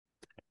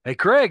Hey,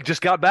 Craig,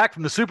 just got back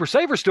from the Super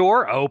Saver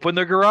store. Open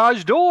the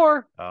garage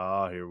door.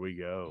 Ah, here we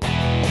go.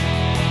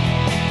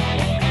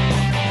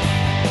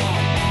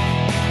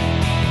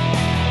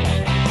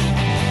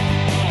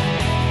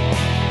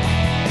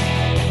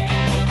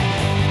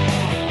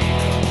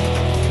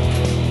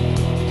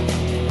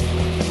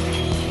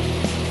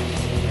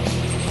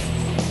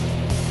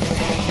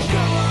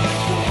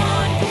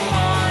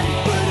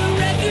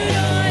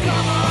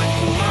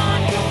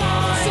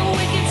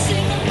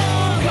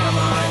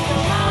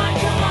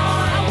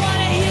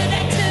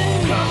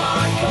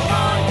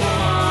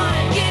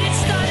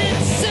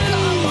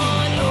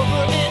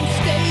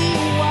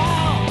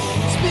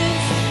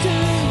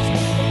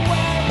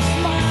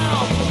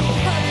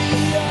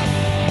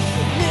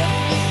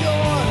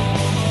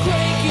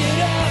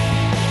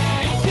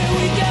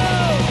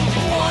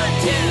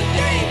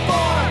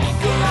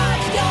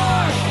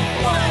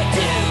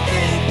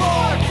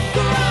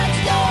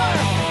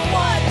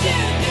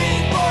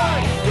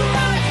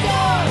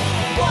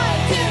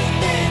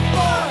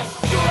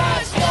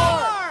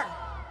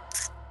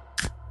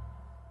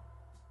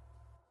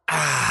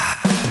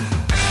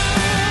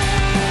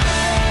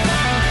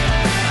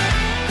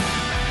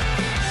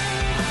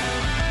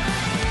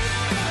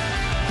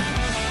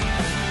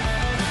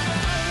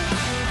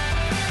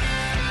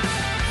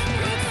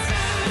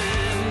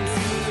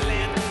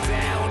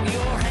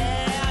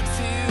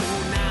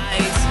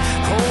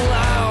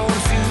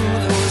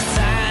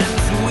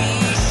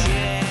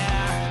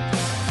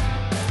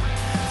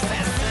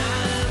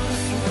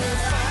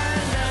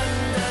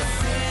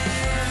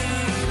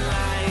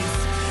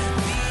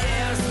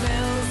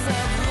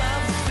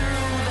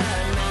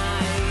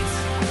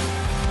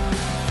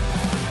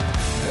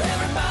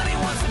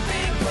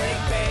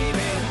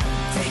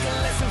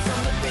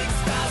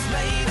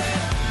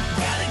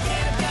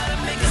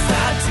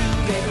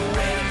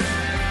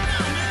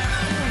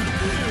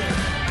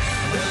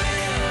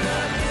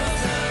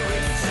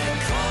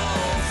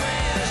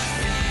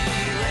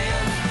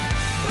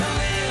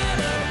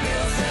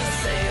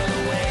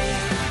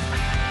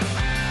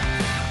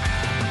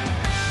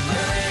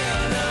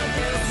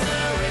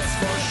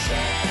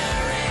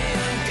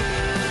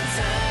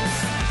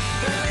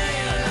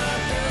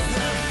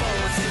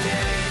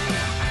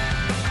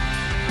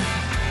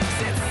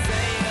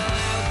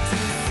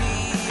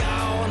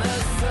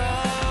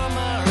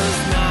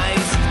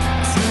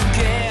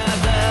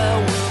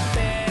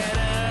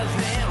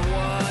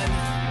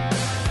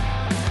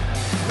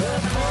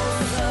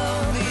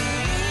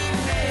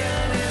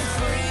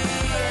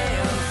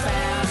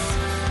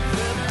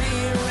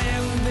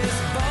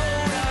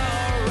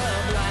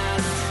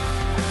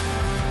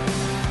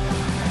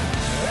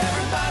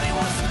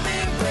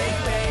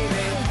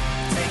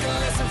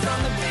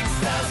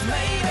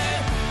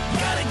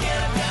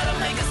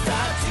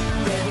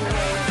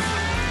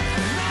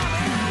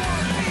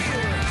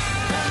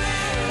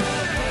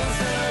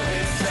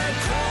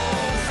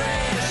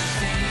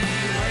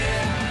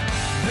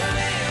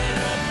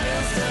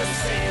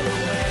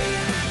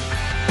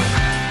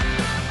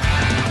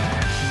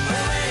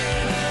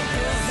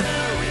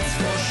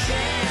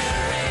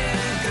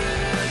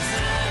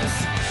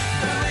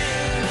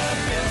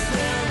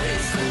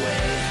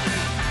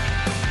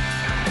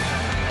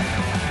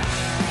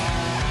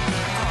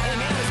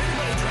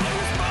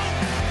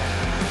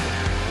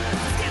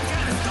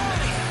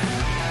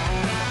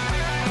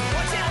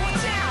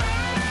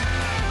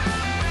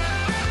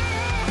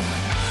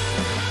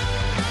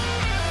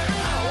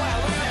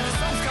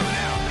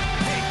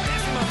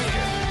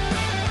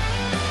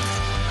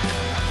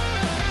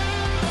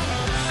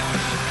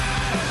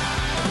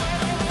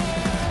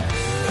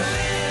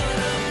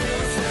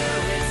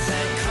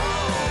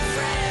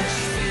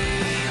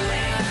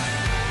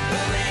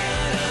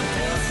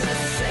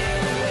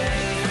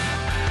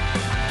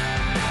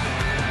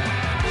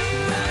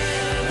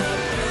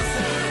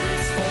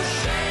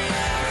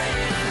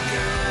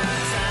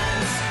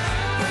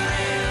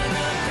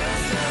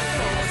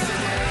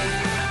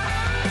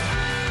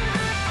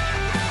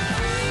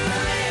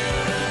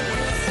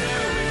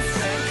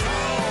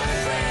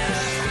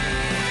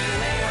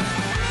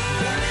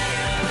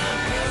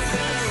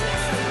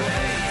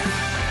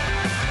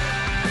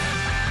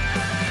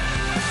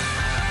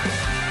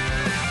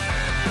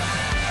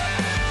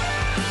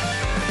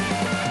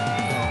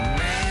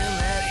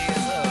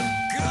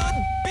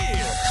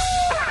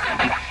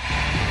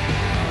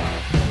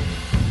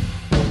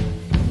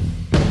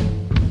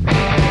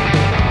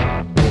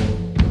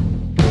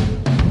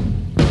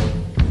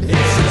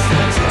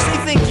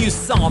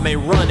 Saw me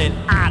running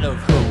out of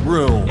her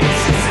room.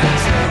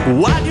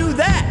 Why do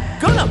that?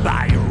 Gonna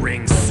buy a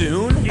ring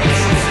soon.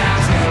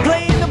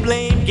 Playing the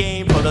blame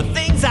game for the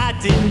things I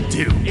didn't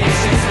do.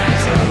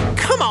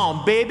 Come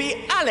on,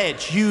 baby, I'll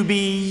let you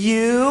be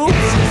you.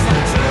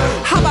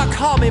 How about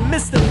call me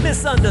Mr.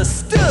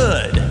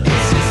 Misunderstood?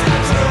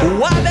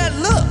 Why that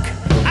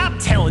look? I'm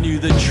telling you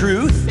the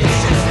truth.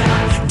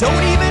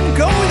 Don't even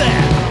go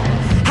there.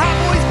 I've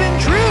always been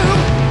true.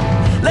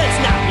 Let's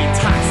not be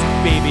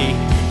toxic, baby.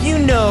 You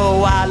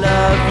know I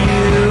love you.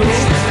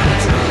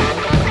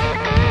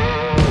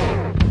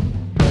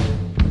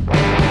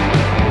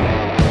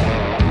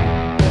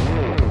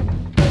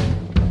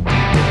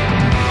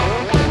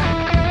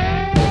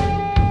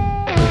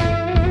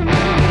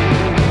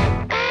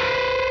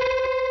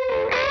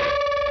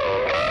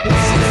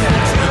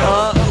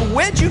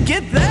 Where'd you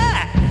get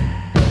that?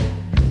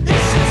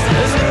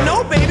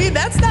 No, baby,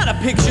 that's not a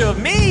picture of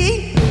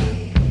me.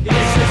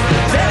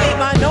 That ain't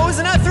my nose,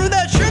 and I threw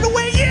that shirt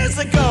away years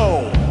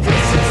ago.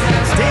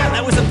 Damn,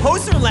 that was a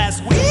poster last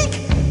week?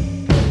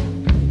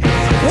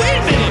 Wait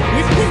a minute,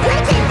 we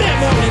broke up that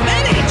morning.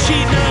 That ain't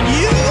cheating on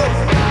you.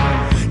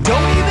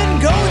 Don't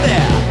even go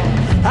there.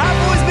 I've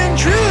always been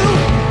true.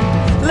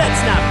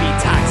 Let's not be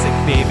toxic,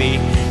 baby.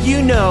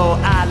 You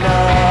know I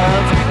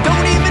love.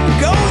 Don't even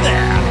go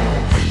there.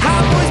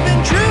 I've always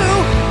been true.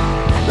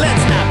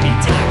 Let's not be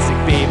toxic,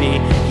 baby.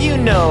 You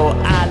know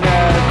I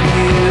love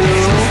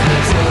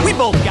you. We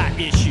both got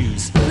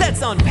issues.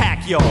 Let's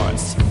unpack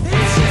yours.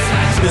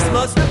 This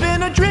must have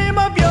been a dream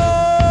of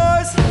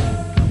yours.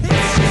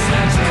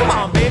 Come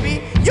on,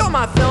 baby. You're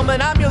my Thelma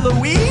and I'm your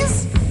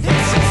Louise.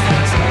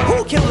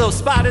 Who killed those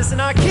spiders in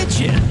our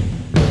kitchen?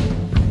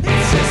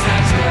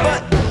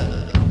 But,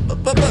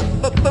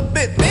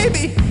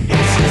 baby,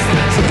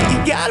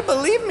 you gotta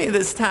believe me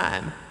this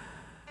time.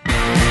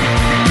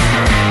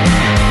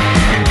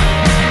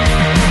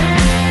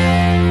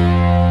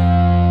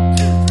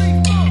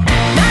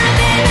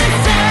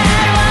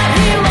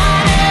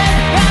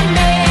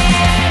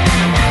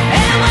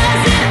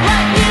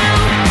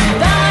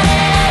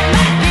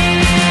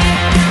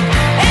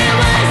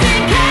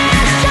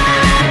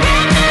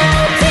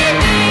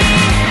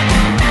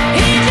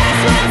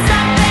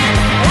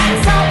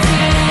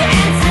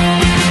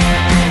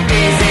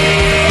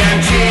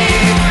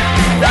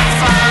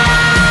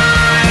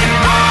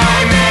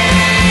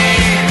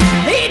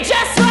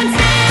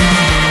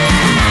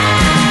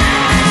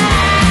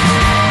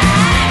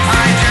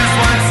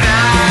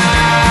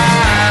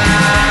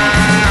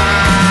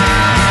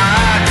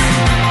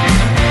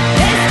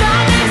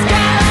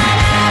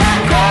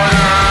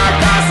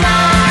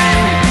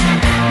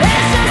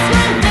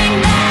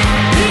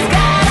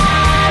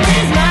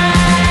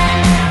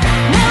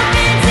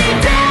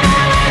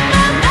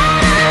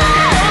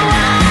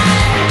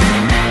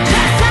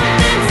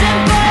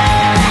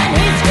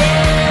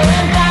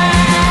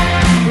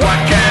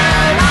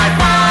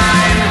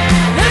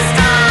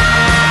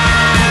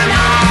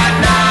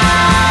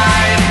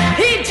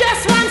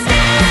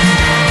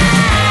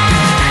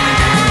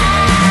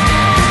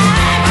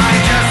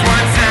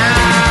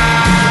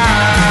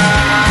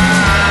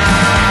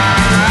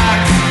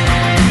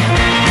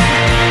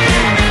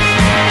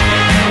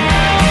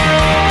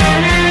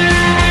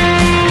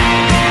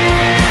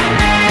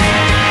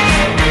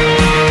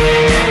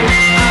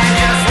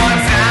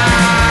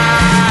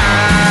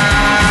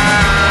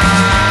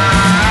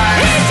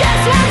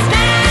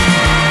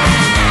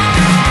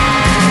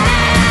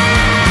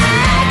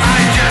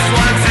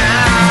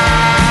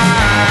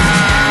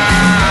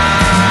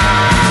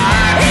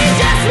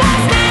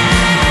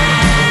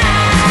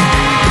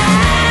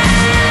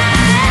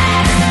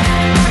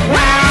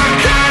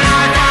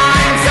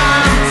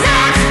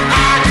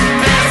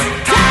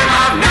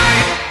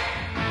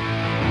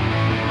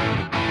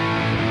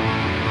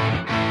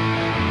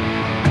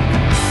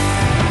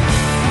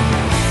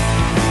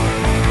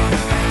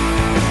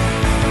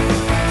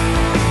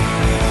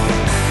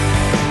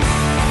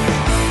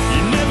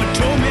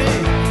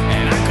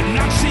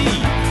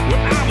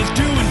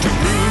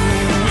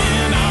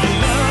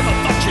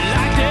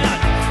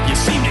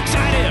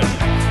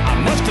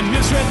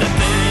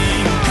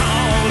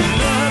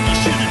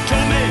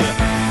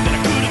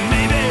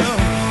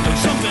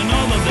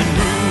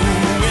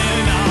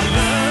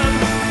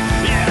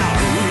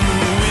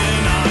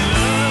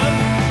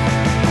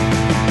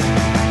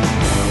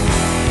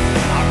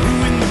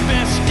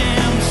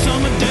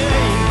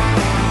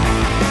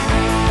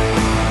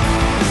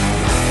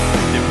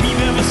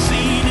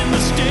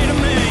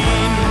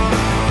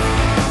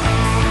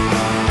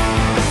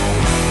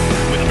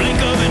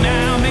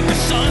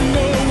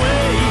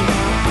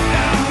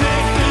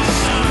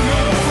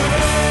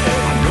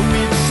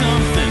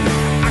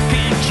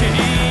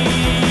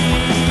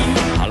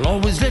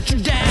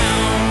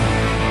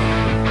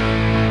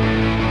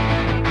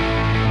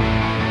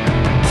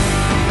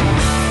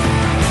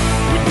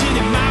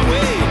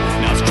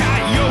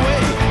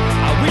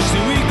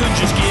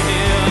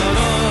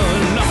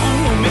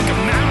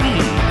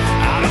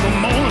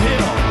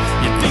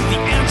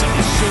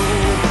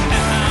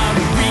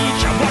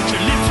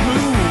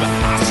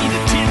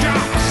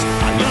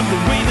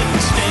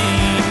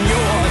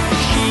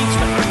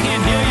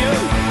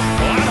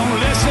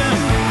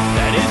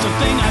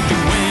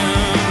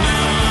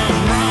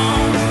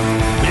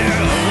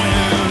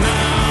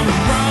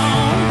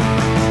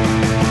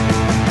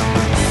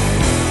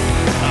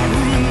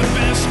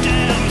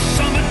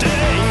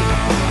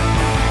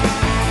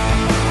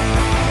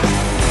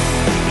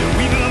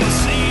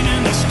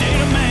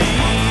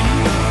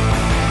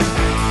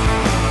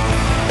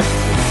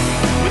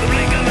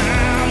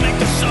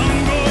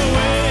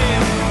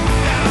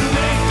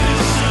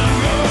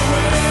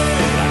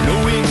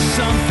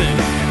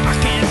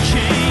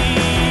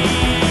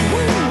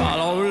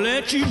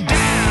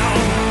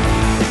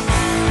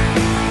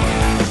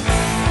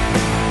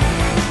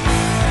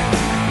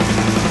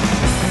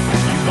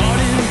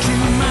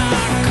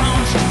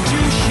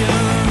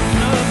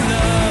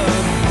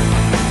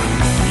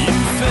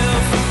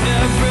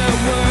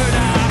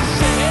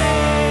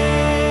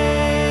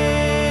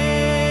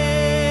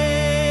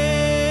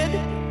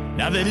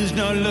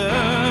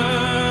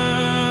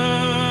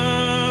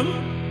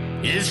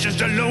 It's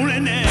just a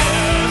loneliness.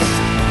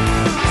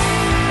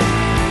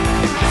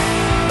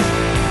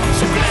 I'm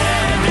so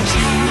glad that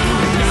you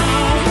moved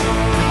on.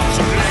 I'm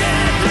so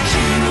glad that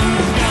you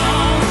moved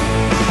on.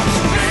 I'm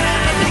so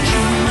glad that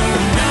you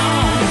moved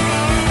on.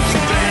 I'm so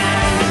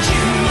glad that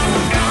you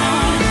moved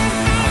on.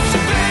 I'm so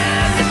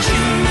glad that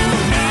you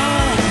moved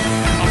on.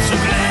 I'm so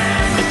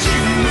glad that you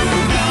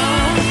moved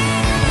on.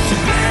 I'm so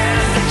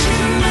glad that you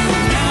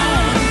moved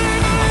on.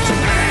 I'm so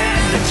glad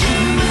that you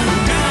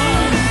moved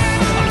on.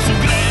 I'm so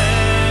glad.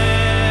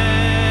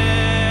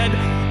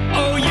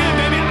 Oh yeah,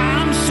 baby,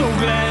 I'm so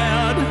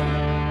glad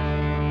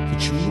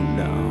that you moved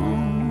on.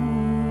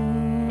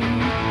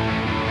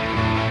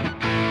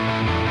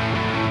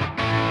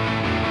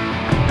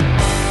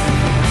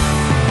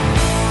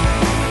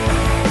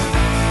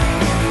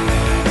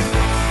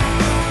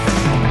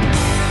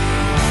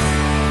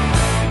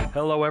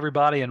 Hello,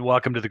 everybody, and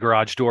welcome to the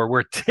Garage Door.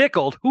 We're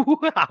tickled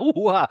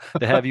to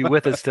have you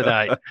with us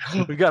tonight.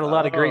 We've got a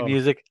lot of great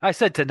music. I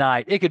said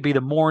tonight. It could be the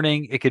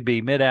morning. It could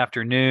be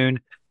mid-afternoon.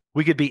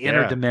 We could be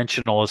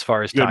interdimensional as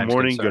far as Good time.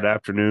 morning, good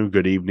afternoon,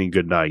 good evening,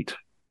 good night.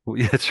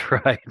 That's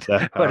right.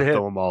 I'll But,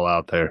 throw them all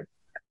out there.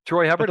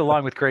 Troy Hubbard,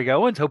 along with Craig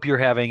Owens. Hope you're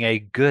having a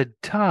good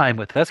time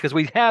with us because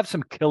we have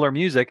some killer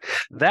music.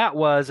 That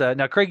was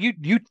now, Craig.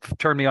 You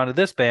turned me on to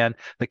this band,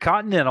 the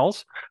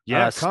Continentals.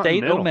 Yeah, State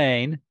Continental. of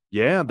Maine.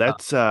 Yeah,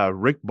 that's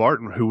Rick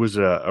Barton, who was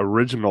a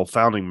original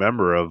founding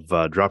member of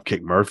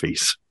Dropkick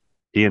Murphys.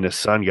 He and his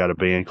son got a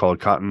band called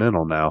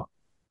Continental now.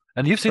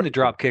 And you've seen the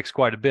Dropkicks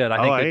quite a bit. I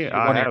think it's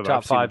one of your top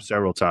I've seen them five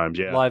several times.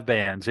 Yeah. live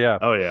bands. Yeah.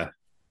 Oh yeah.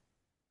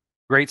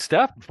 Great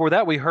stuff. Before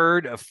that, we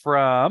heard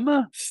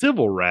from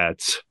Civil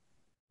Rats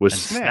with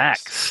and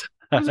Snacks.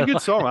 It was a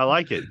good song. I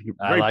like it.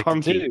 I Very liked it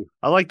punky. too.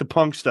 I like the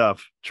punk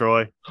stuff,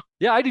 Troy.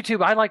 Yeah, I do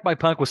too. I like my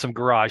punk with some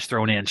garage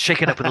thrown in,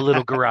 shaking up with a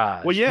little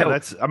garage. Well, yeah, No,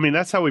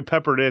 that's how we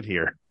peppered it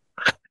here.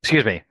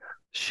 excuse me.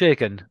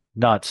 Shaken,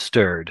 not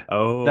stirred.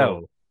 Oh,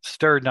 No,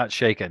 stirred, not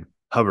shaken.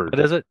 Hubbard. What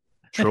is it?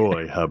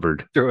 Troy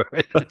Hubbard.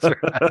 That's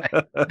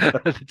right.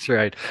 That's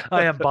right.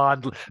 I am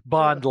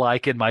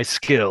Bond-like in my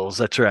skills.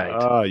 That's right.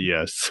 Ah,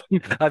 yes.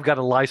 I've got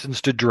a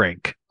license to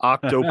drink.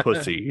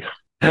 Octopussy.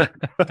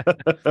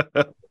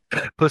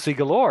 Pussy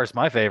Galore is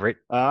my favorite.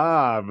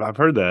 I've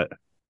heard that.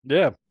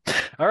 Yeah.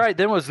 All right.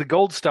 Then was the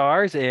Gold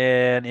Stars,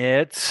 and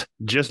it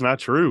Just not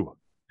true.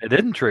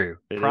 isn't true.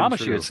 It isn't Promise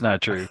you true. it's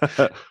not true.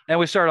 And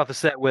we start off the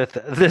set with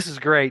this is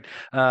great.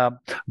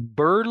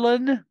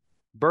 Berliner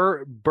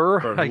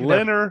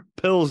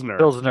Pilsner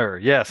Pilsner.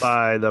 Yes.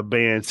 by the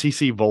band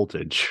CC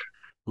Voltage.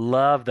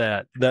 Love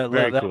that.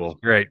 Very that cool. was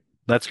great.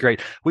 That's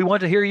great. We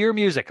want to hear your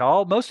music.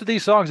 Most of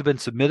these songs have been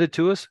submitted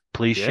to us.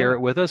 Please Yeah. share it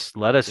with us.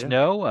 Let us Yeah.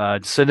 know.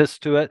 Send it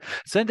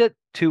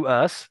to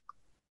us.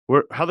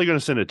 How are they going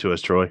to send it to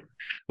us, Troy?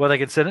 Well, they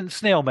can send it in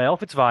snail mail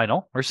if it's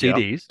vinyl or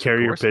CDs. of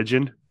Carrier course.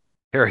 pigeon.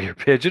 Carrier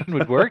pigeon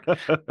would work.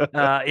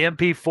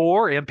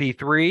 MP4,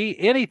 MP3,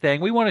 anything.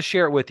 We want to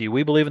share it with you.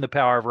 We believe in the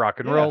power of rock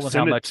and Yeah, roll and how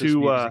send it much this to,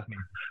 music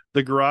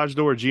means.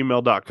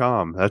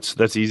 thegaragedoor@gmail.com. That's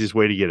the easiest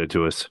way to get it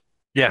to us.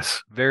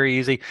 Yes, very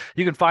easy.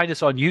 You can find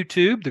us on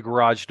YouTube, The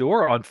Garage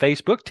Door, on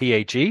Facebook,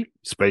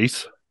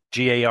 Space.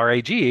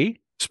 TheGarage,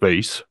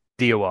 Space.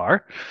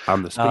 DOR.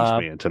 I'm the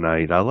spaceman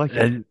tonight. I like it.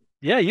 And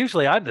yeah,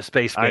 usually I'm the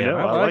space man. I know.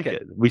 I like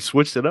it. We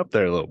switched it up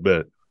there a little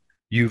bit.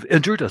 You've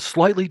entered a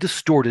slightly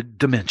distorted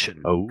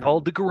dimension Oh.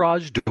 called The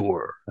Garage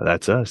Door.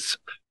 That's us.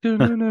 All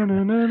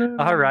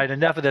right,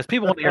 enough of this.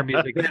 People want to hear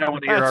music. They don't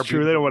want to hear our That's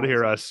true. They don't want to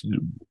hear voices. us.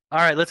 All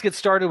right, let's get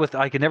started with,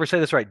 I can never say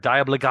this right,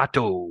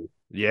 Diabligato.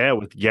 Yeah,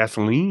 with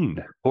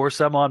gasoline. Pour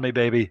some on me,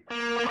 baby.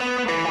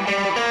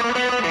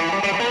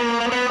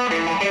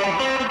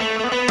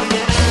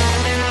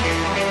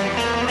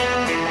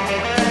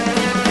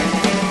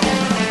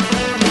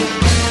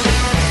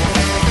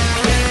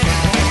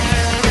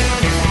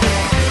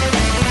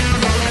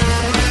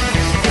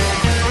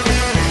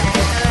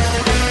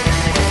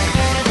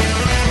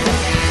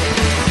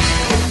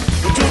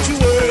 Don't you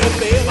worry,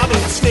 babe, I've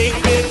been snake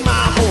bit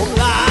my whole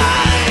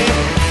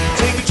life.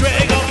 Take a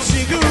drag off a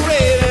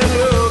cigarette and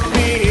look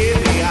me in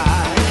the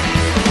eye.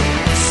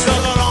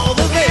 Suck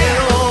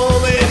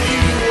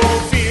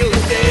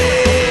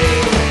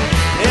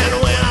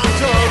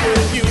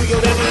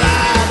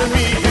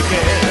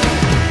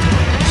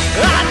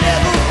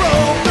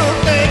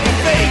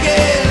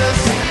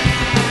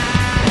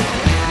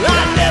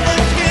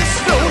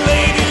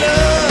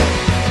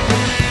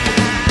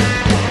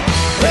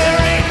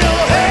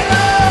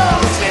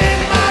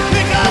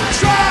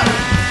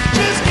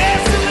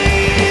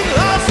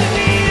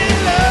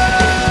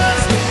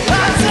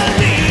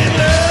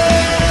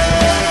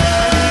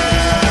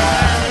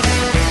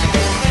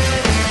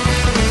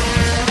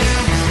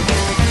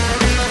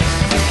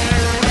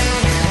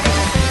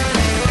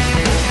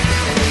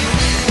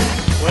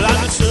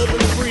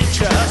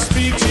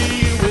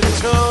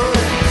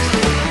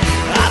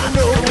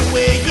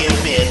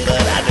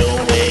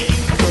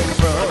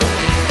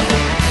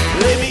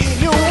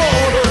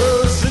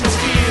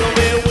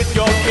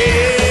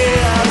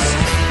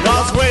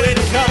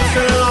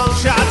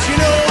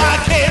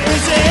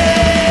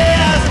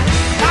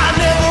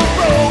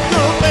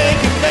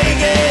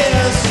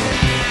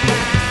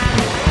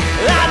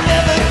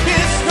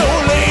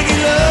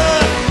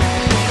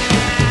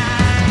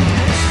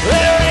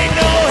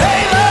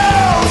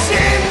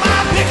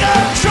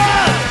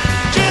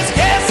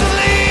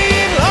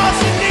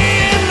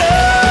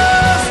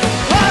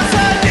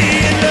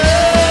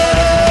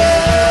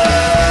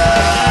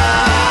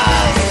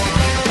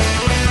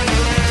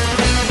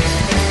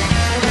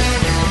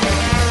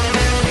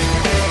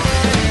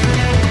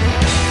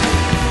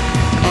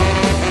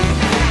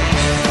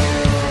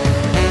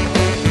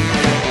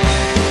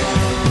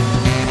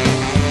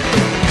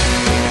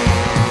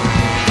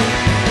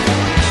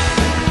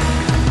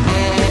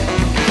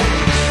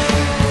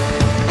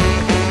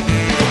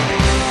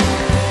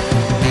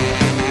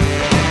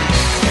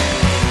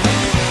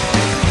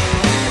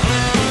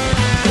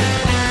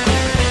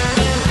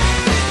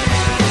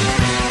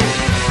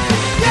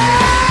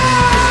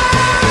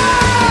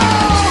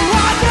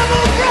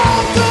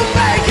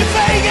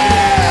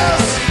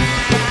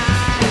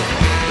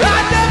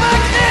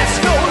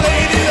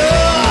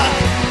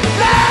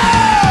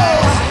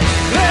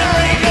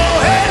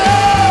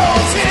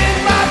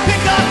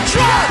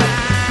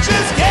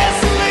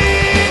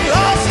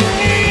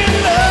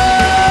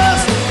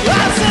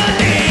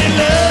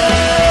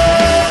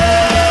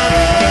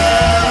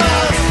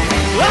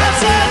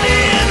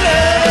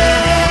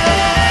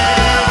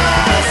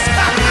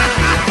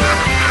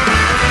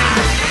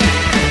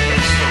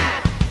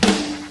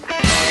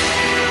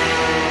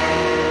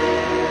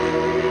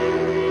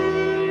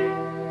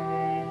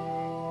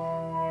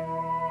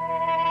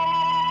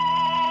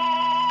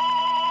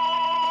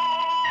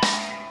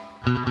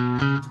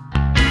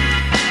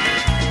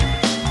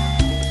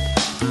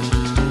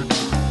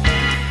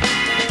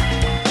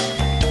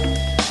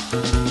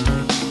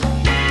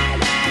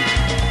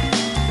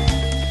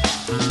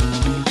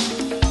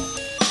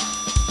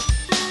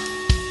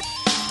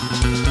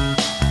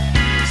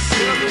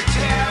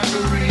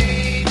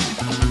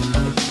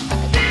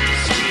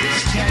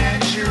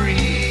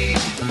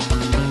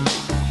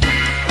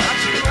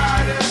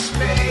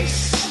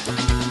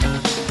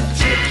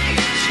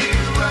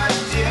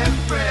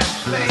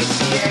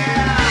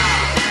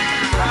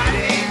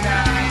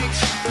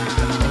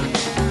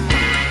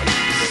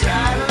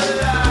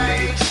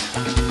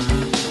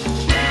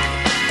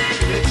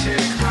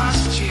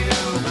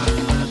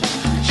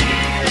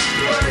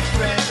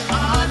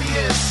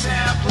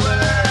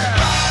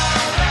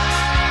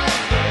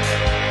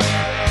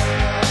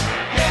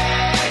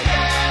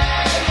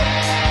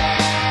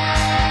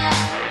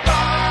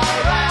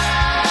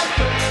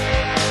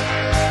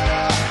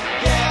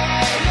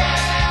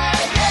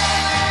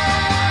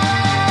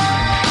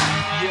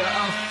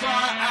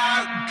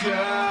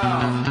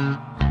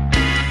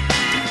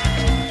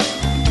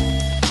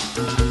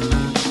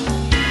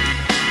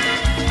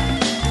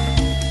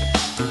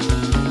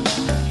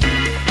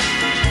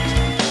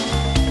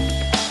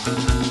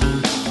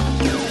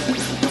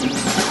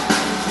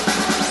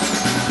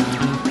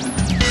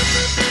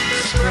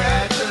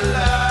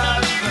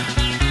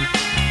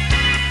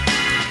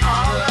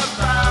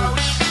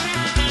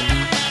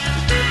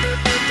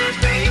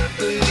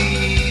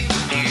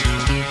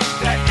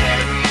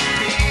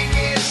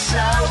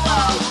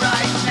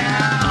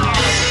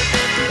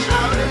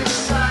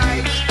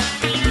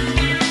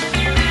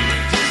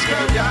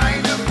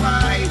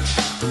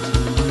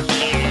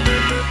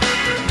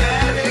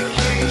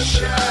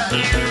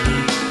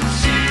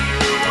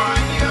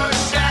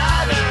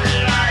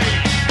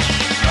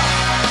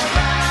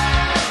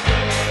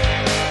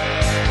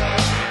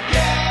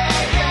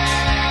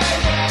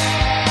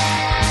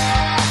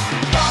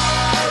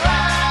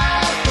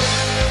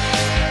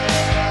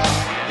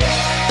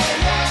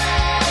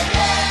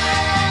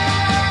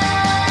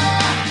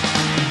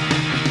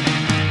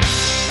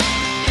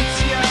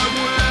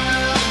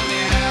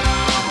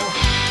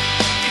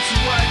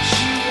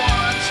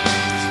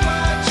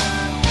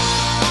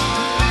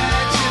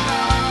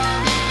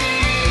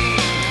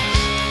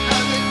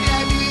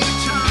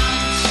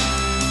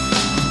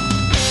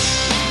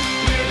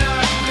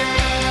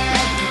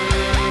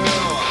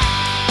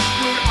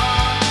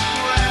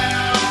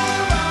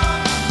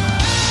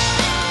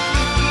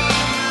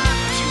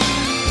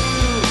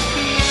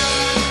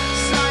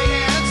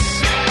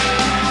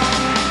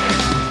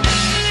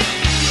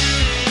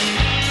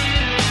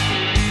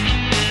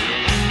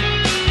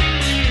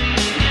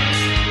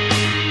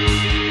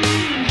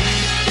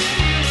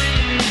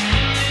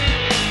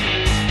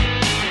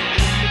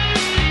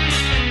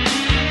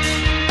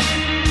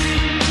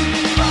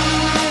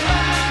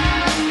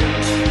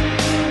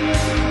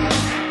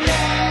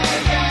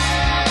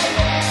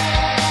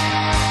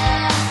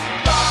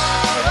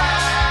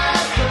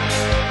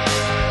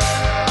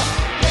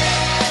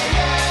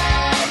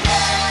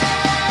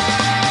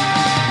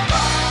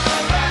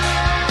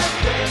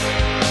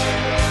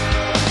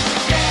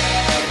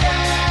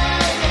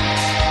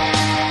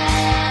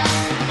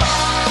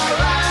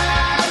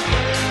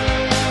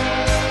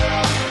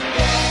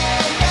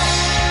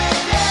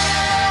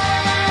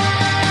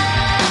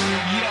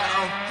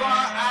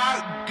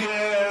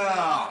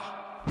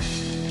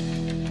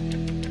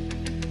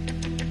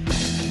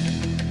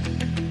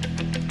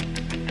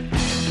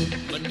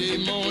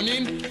Monday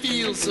morning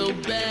feels so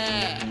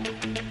bad.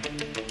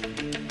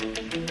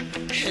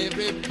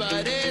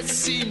 Everybody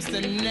seems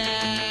to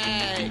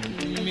nag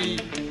me.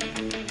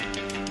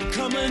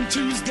 Coming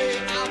Tuesday,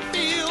 I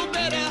feel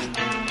better.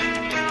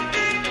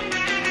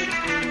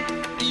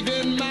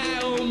 Even my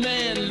old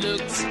man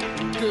looks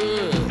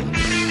good.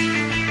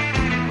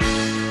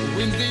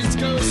 Wednesdays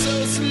go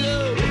so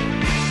slow.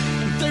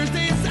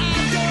 Thursdays I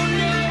don't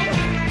know.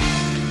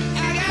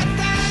 I got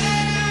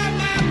Friday on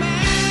my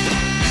mind.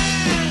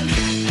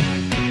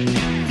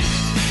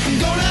 I'm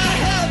gonna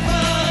have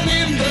fun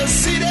in the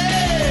city.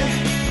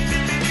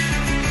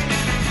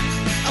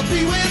 I'll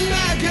be with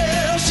my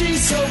girl,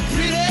 she's so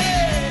pretty.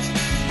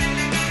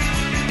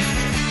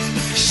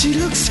 She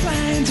looks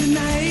fine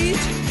tonight.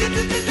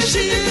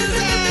 She is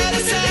out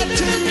of sight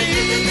to me.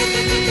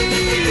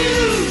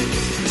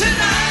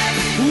 Tonight,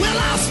 well,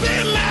 I'll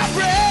spend my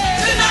bread.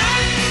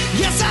 Tonight,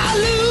 yes, I'll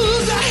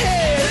lose a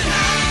head.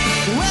 Tonight,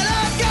 well,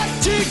 I've got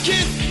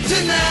ticket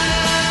tonight.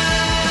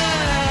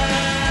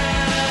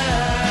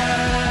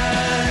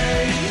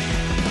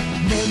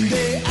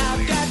 Monday,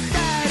 I've got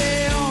Friday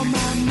on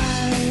my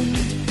mind.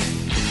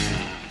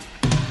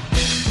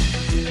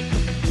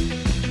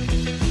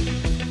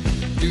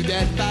 Do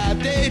that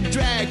 5-day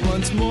drag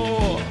once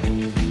more.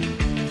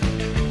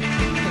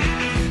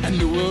 I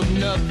know of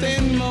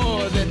nothing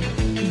more that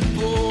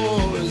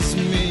bores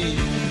me.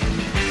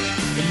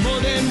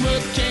 More than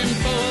working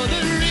for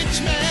the rich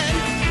man.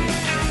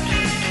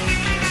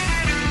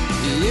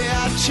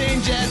 Yeah, I'll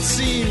change that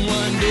scene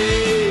one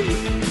day.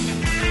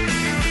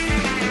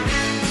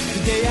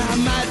 Today I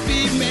might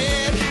be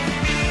mad.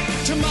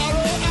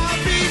 Tomorrow I'll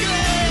be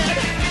glad.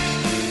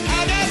 I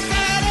got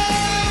Friday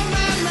on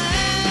my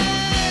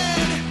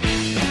mind.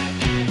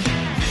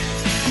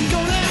 I'm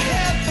gonna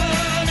have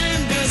fun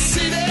in the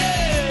city.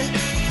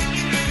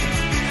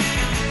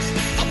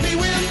 I'll be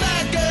with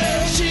my girl,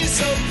 she's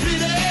so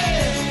pretty.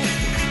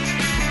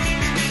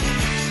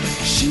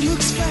 She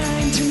looks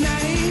fine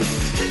tonight.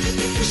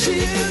 She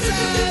is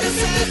out of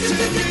sight to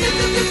me.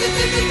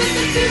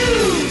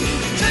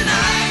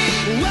 Tonight,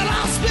 well,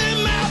 I'll spend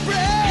my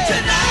bread.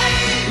 Tonight,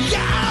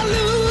 yeah, I'll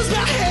lose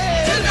my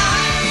head.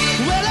 Tonight,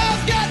 well,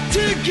 I've got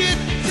to get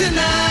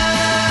tonight.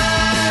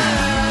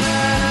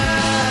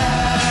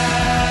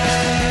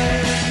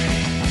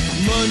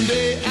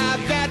 Monday,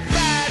 I've got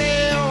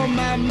Friday on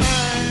my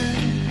mind.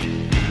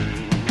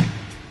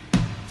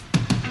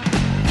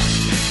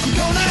 I'm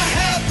gonna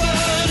have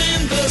fun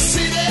in the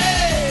city.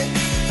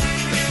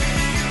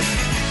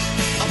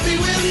 I'll be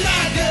with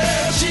my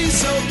girl, she's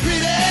so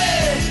pretty.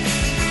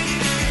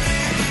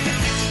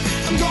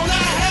 I'm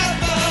gonna have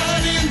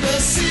fun in the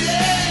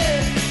city.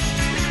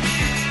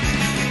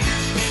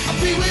 I'll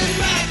be with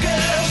my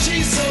girl,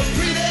 she's so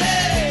pretty.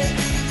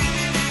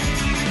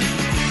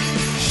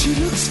 She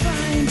looks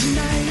fine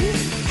tonight.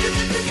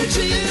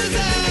 She is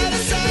out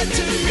of sight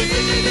to me.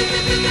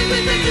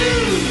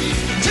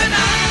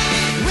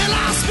 Tonight, will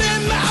I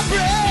spend my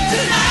bread?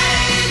 Tonight,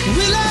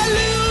 will I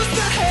lose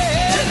the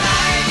head?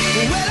 Tonight,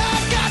 well,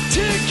 I've got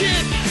to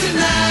get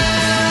tonight.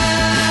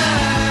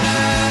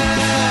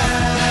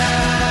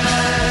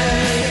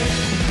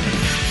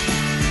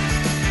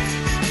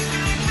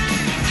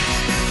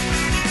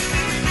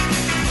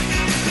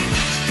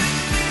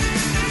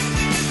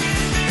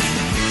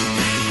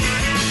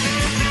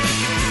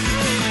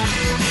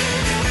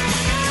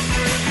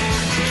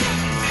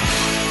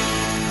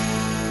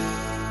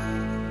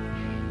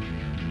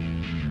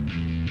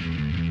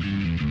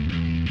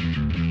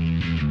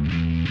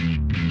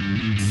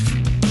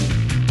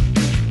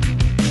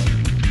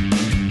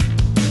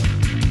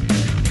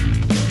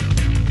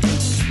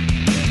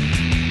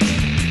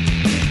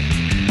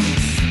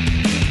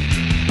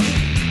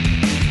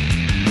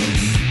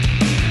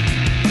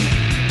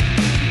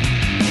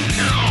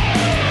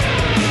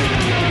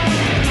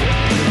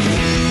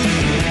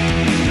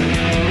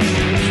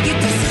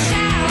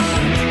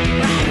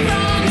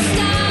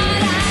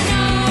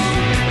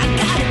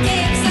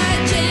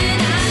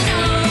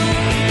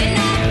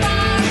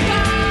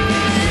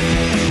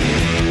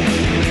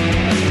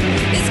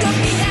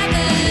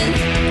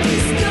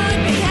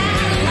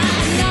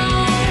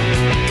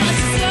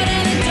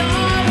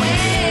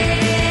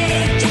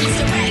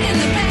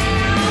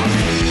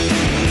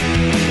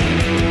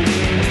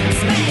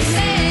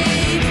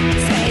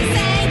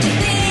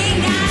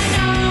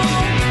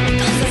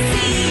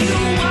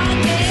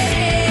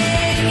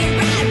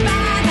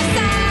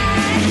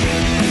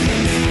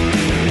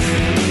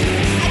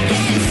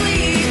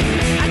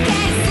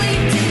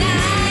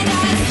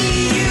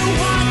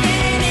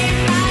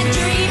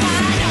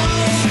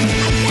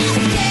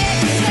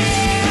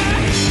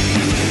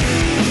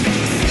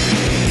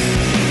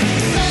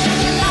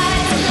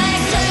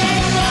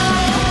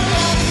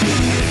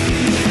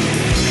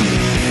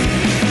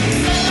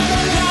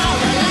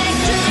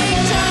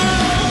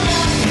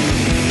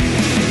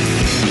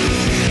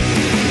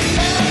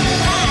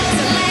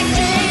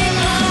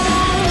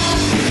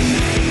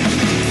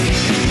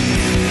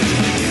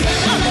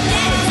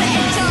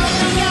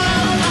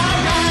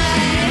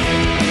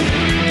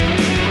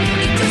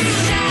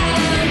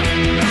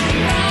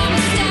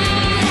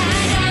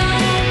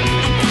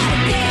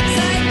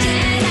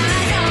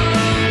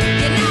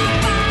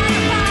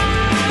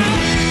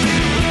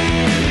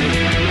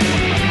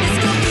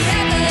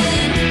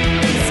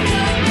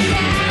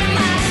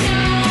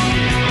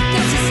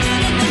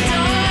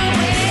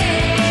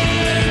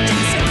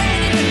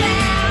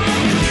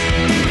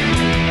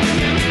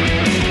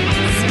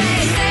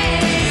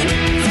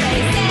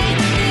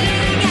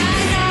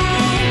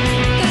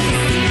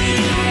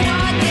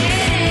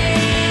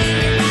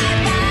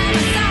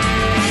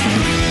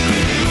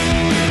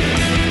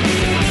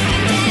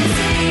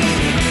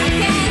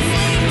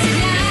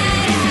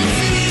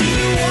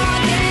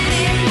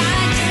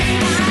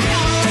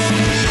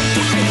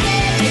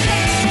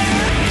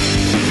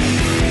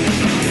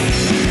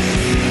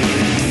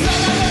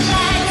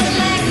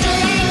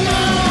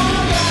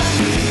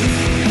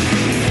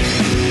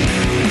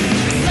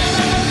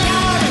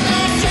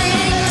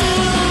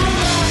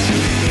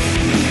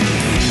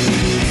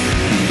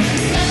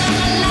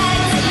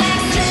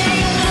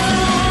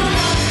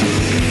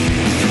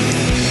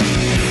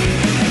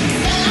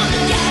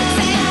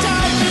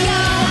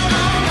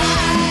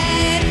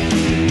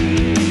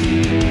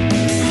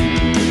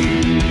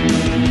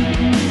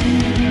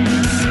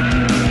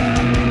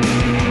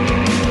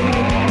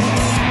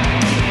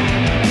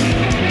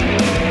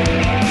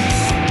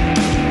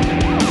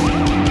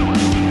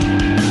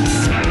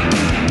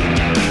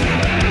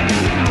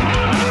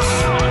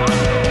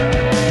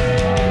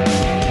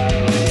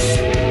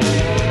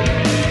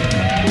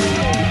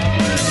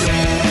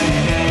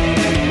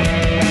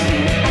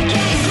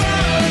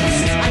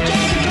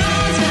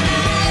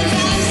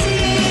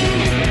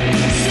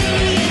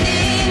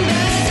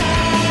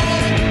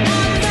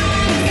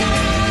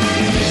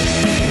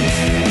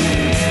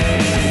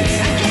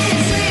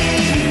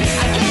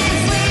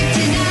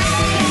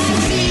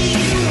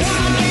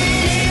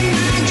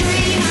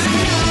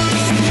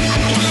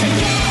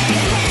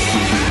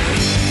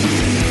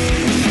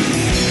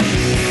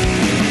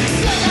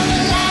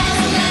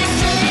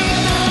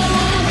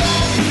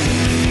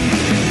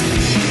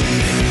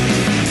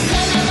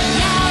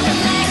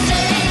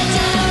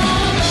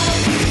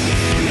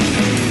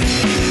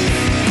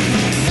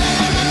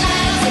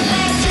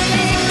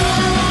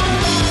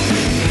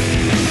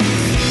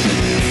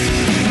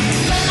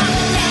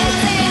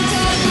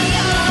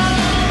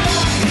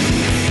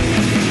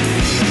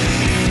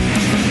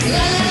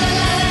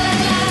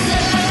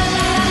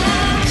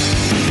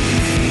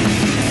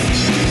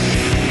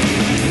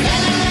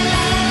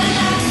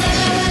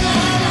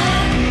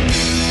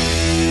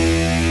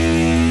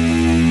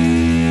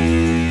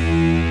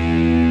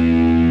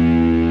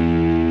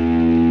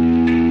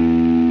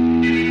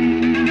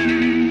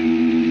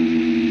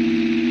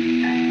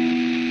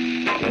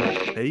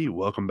 Hey,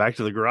 welcome back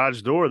to the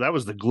garage door. That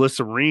was the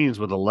Glycerines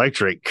with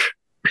Electric.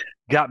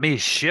 Got me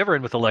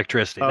shivering with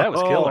electricity. That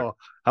was killer. Oh,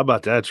 how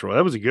about that, Troy?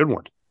 That was a good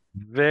one.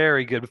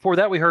 Very good. Before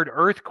that, we heard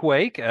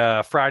Earthquake,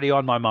 Friday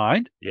on My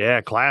Mind.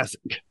 Yeah,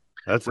 classic.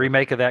 That's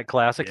Remake of that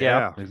classic.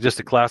 Yeah. Just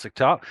a classic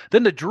top.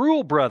 Then the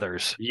Drool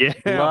Brothers. yeah,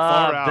 Love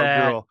far out,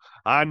 that. girl.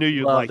 I knew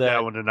you'd Love like that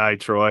that. one tonight,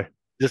 Troy.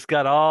 Just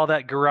got all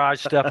that garage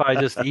stuff. I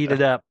just eat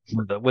it up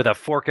with a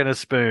fork and a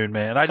spoon,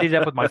 man. I eat it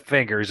up with my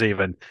fingers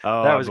even.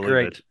 Oh, That I was believe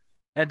great. it.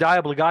 And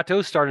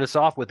Diabligato started us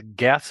off with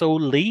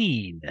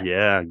Gasoline.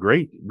 Yeah,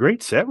 great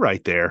set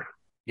right there.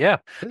 Yeah.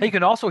 Hey, you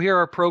can also hear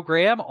our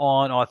program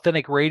on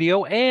Authentic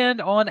Radio and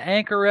on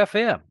Anchor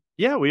FM.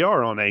 Yeah, we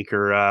are on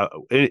Anchor.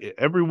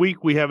 Every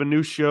week we have a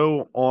new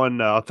show on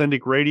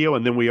Authentic Radio,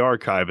 and then we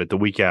archive it the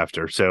week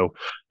after. So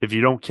if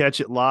you don't catch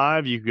it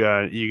live, you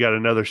got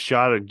another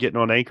shot at getting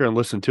on Anchor and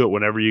listen to it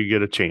whenever you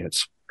get a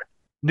chance.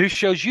 New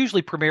shows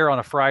usually premiere on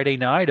a Friday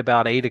night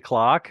about 8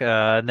 o'clock.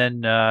 And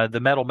then the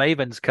Metal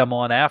Mavens come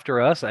on after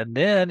us. And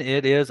then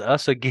it is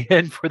us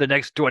again for the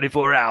next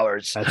 24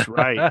 hours. That's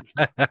right.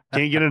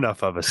 Can't get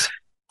enough of us.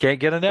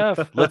 Can't get enough.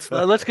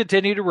 Let's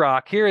continue to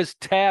rock. Here is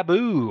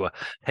Taboo,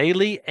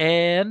 Haley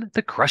and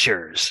the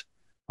Crushers.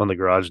 On the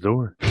garage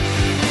door.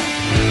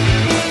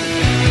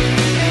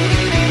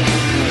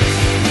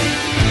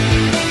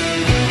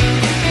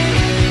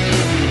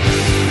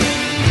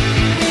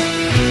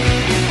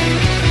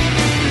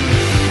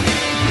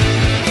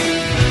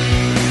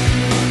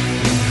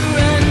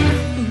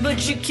 Run,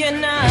 but you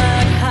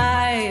cannot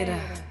hide.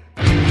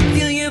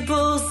 Feel your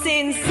pulse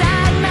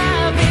inside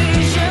my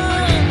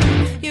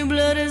vision. Your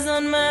blood is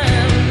on my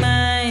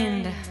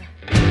mind.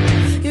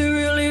 It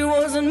really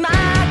wasn't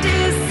my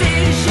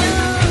decision.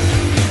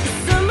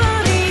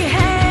 Somebody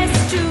has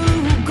to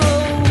go.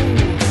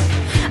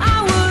 I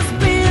was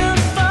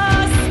built for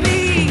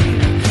speed.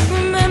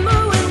 Remember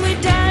when we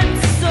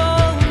danced so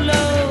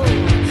low?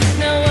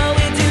 Now all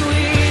we do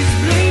is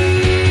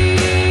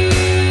bleed.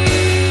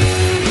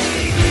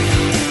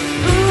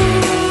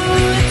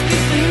 Ooh, it's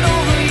creeping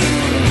over you.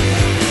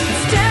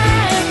 It's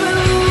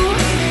taboo.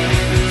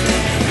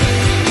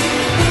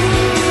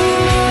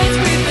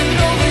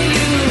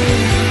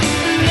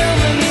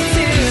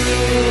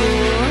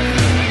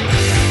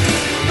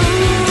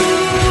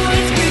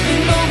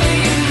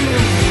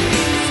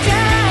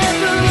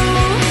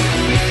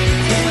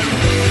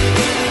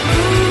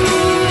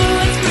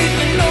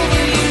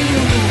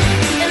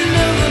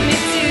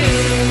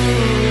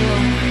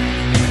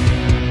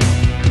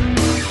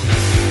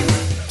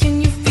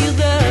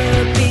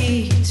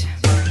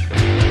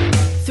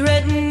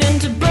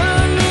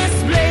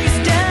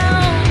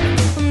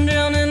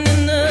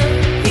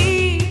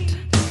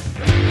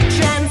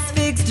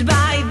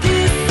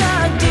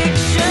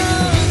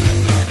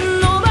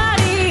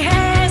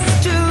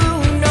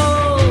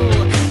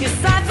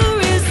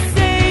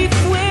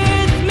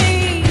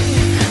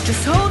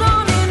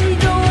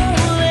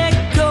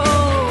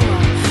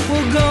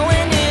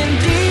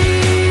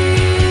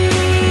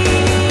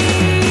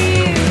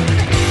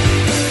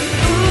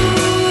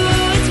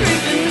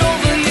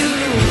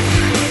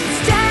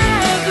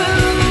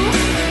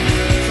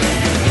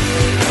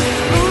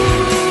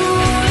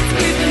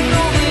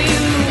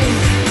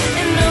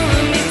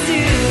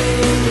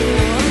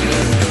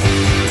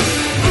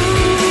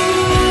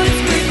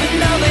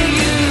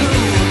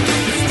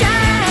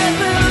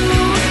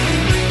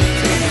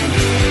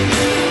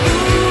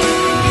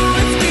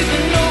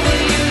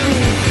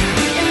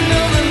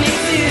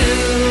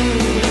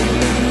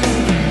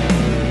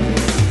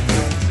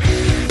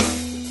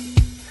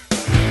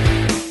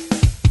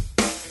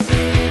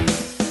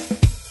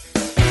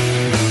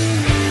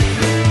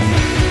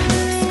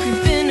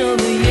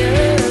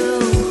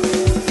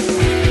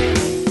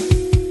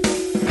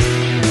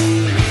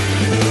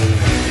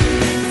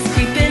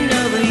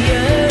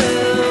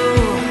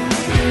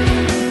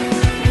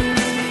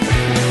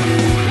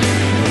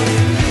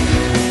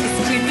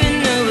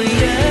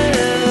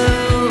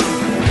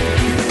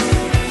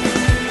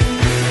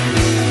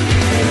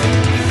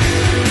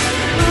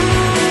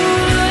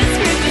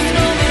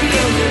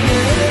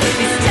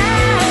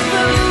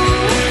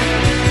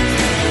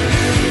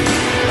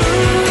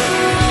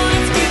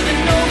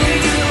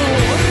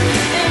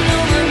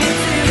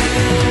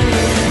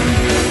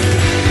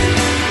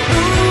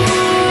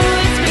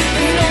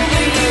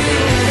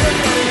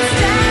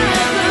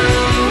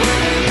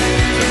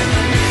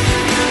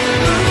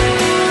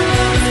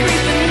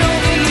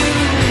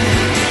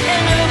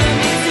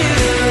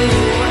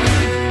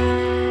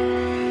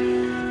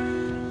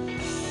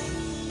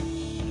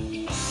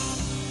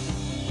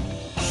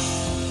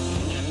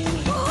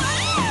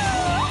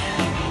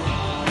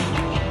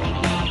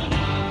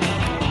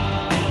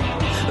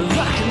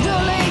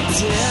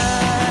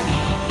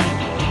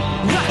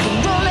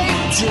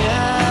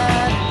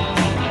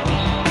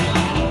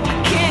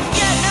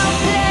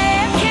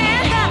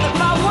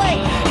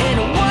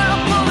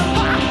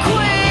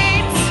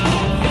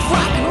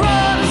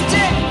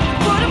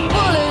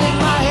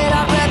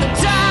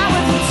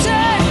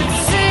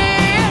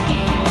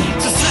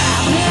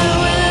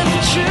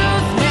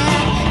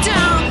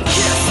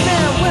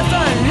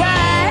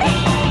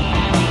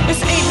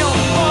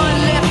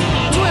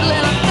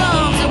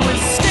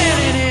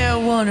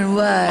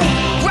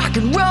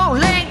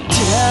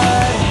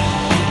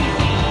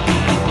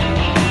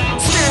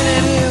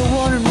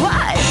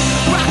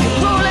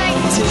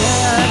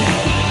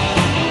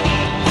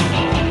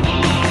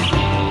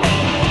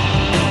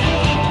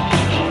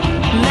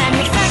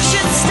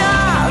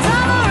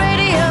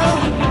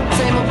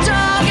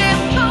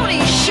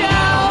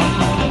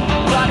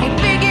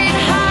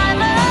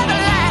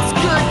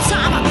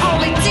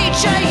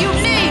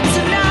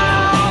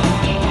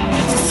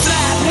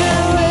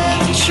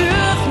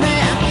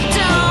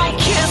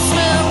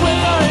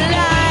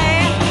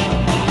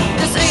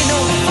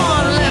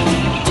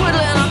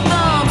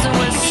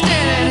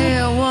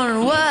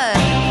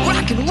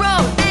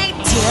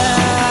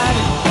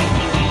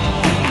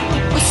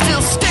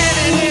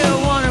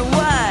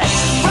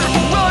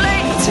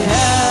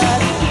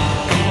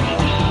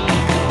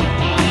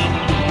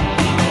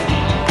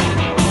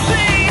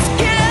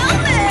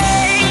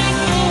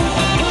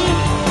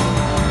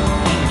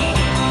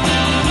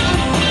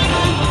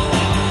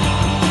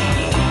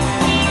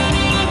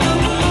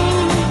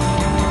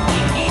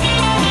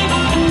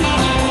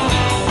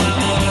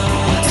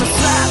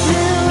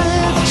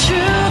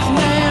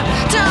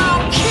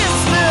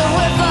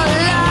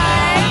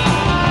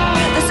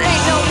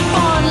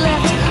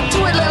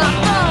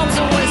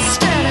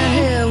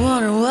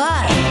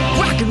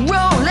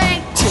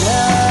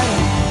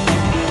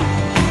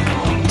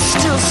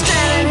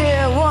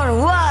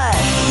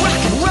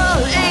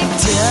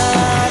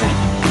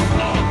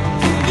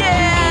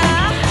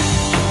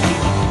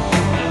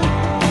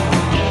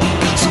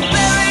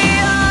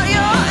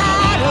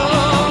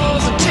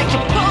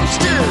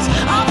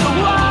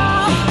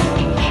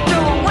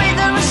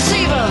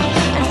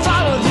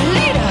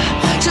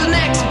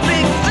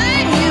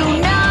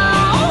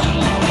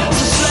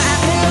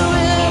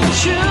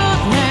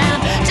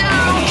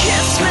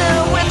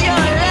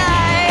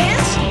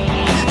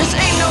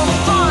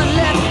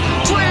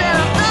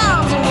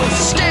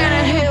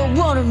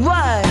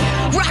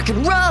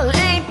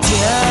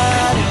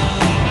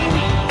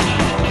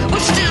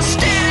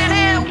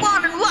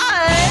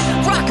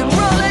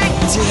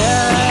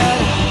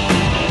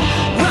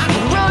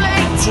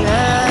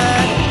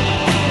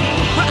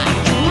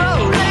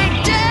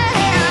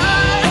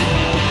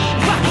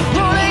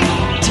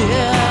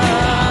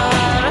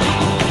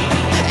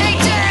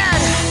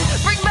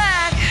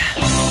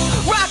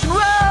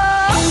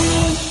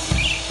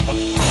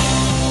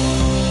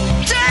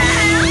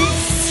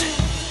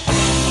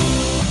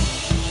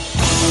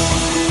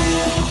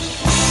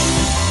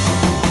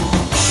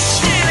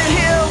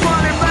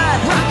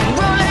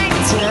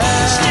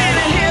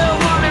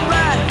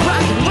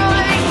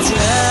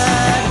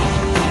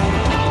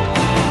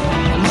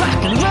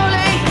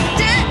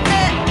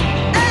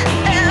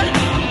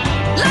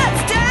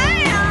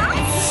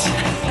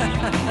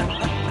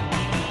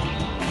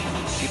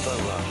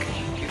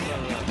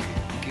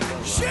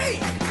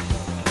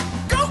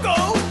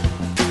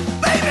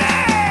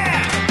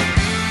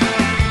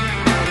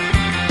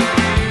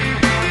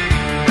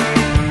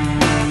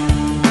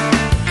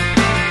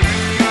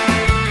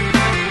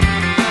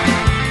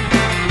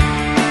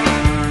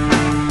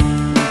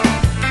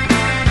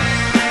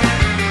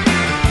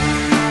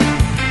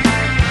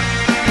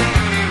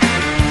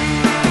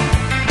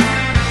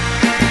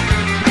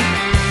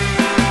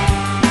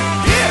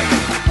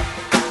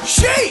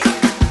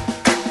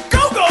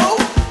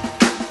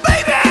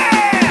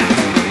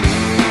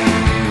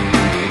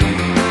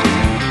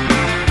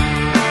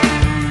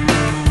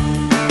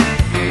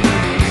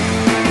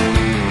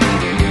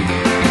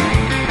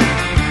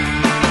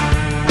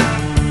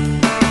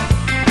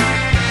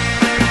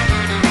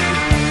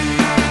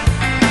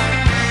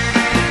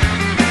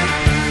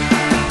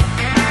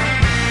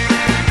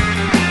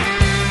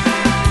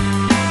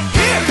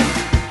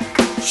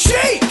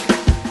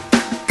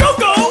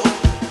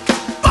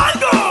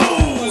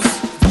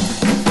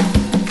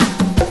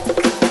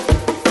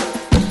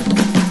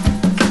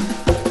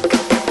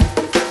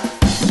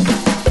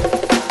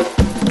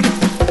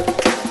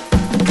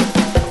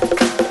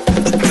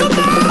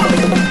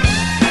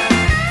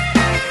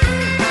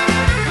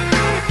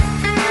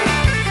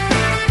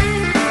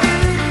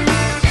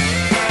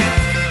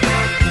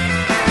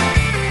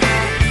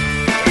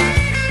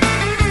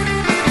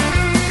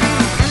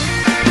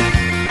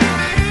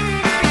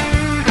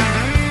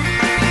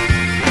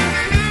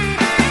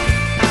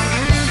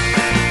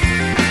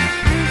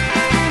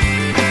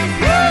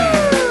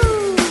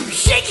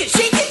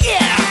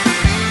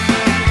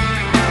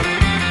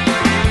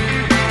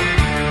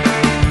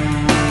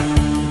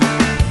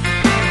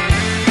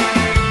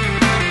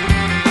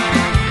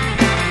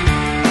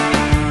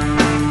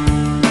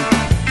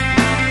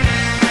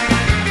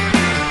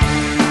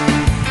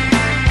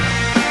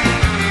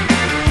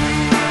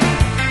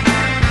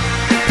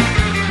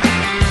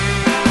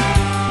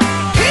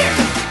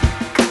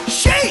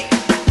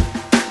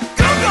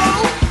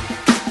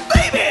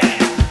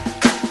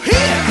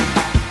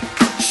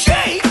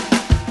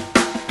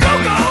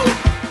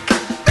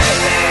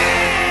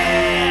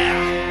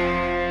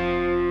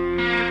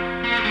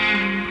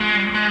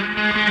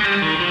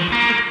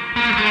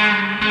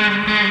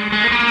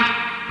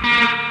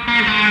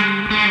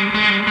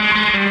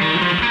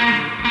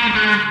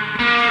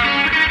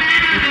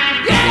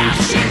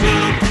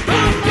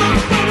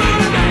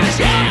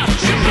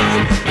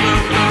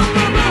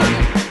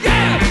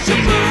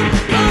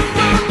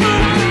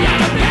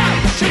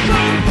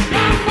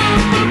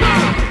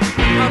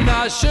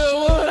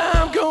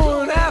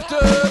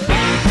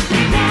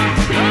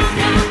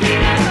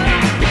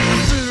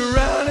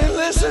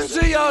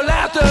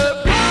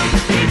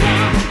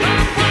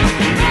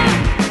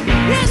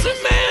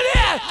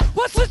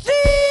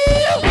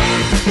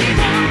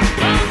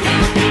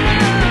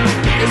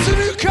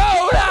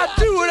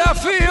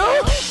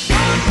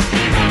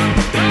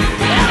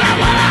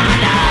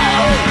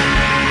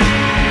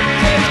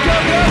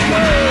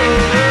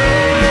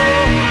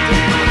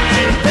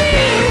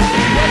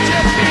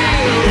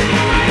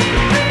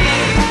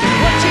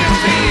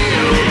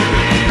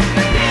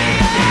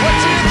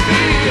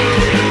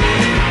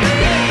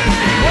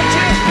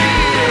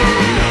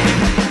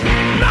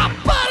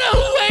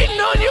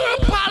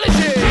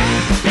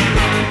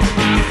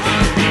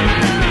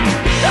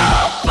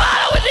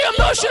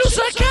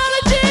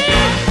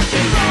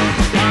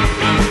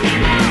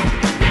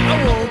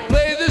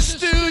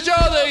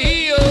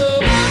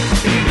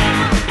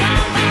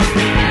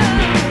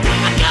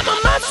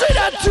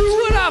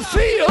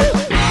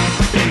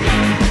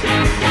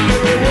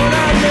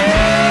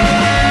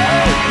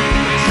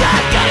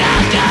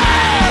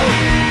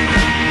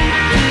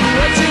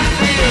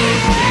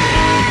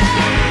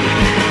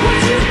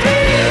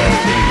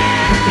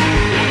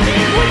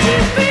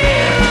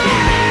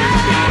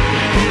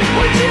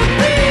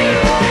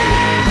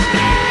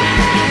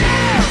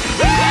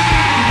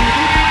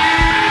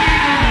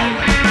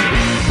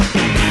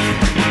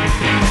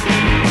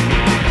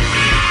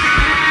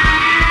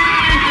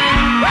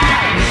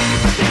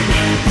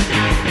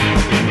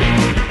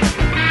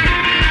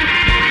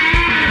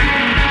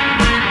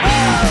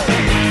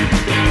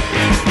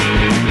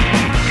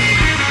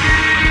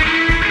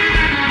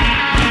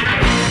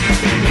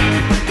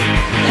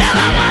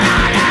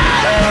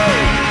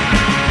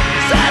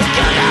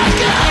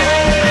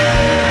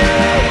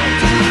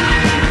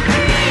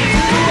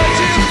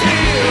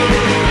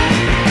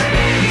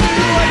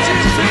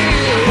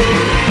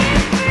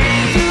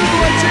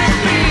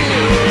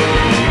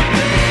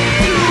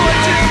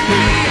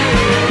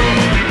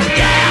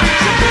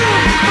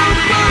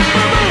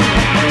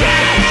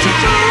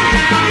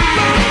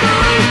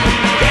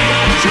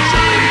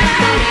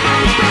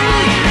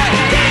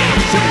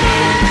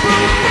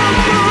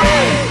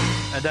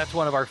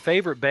 one of our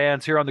favorite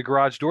bands here on the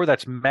Garage Door.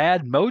 That's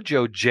Mad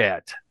Mojo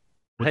Jet.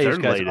 What's those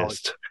their guys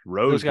latest?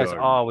 Those guys Rose Garden.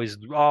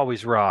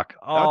 always rock.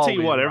 I'll tell you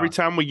Always what, every rock.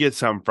 time we get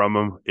something from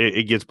them,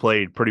 it gets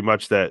played pretty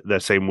much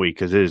that same week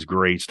because it is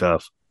great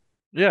stuff.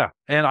 Yeah,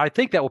 and I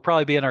think that will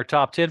probably be in our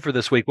top 10 for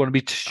this week. Want to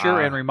be sure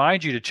and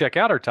remind you to check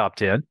out our top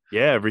 10.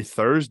 Yeah, every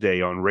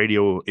Thursday on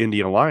Radio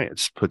Indian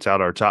Alliance puts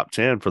out our top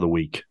 10 for the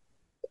week.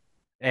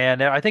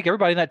 And I think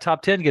everybody in that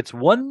top 10 gets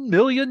 $1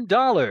 million.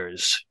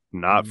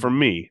 Not from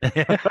me.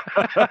 Yeah,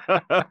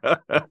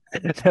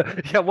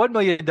 $1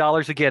 million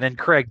again in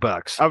Craig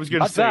bucks. I was going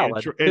to Not say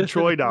valid. in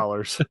Troy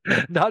dollars.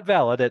 Not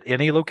valid at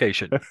any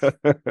location.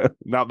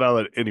 Not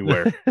valid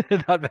anywhere.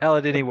 Not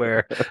valid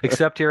anywhere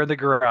except here in the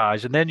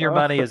garage. And then your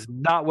money is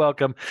not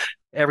welcome.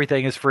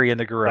 Everything is free in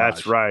the garage.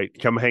 That's right.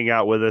 Come hang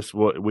out with us.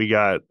 We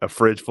got a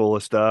fridge full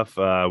of stuff.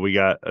 We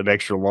got an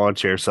extra lawn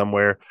chair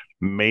somewhere.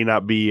 May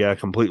not be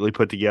completely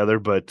put together,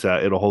 but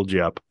it'll hold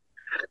you up.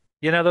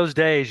 You know, those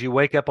days you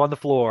wake up on the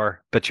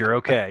floor, but you're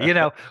okay. You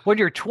know, when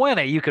you're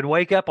 20, you can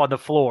wake up on the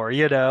floor,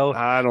 you know.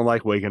 I don't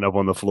like waking up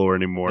on the floor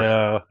anymore.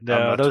 No, I'm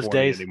not those 20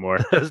 days anymore.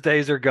 those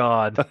days are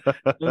gone.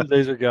 Those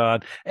days are gone.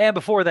 And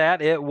before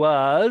that, it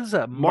was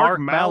Mark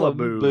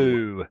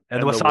Malibu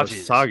and the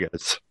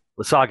Wasagas.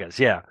 Wasagas,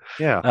 yeah.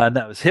 Yeah. And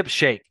that was Hip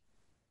Shake.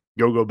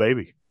 Go, go,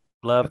 baby.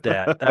 Loved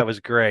that. That was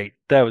great.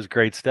 That was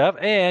great stuff.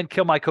 And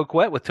Kill My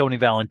Coquette with Tony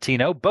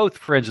Valentino, both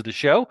friends of the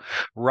show.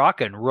 Rock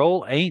and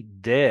Roll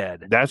Ain't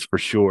Dead. That's for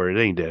sure. It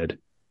ain't dead.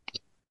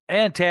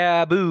 And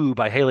Taboo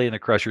by Haley and the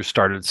Crushers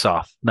started us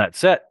off.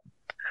 That's it.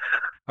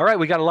 All right,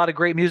 we got a lot of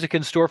great music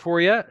in store for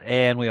you,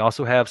 and we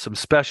also have some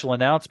special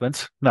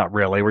announcements. Not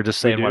really. We're just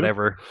saying do?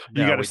 whatever.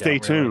 You No, got to we stay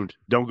don't really. tuned.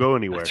 Don't go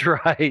anywhere. That's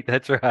right.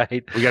 That's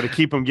right. We got to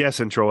keep them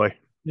guessing, Troy.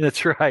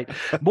 That's right.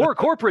 More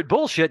corporate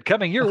bullshit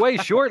coming your way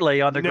shortly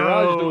on the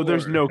Garage Door. No,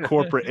 there's no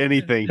corporate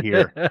anything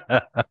here.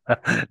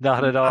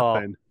 Not at all.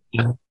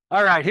 Nothing.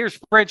 All right, here's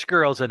French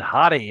Girls and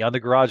Hottie on the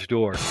Garage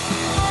Door.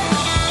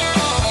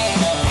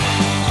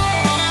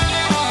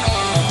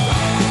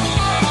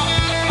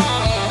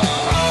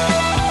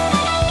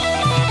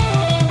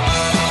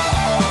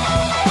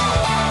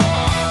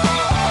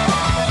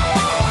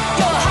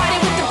 You're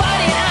hiding with the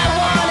body and I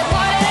wanna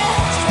party.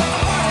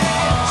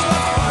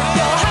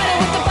 You're hiding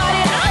with the body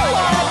and I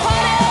wanna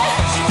party.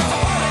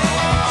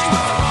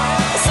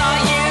 I saw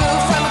you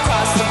from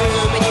across the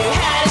room and you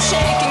had a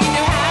shake and you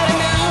knew how to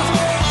move.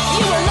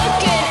 You were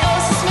looking oh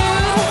so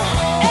smooth.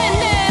 And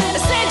then I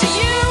said to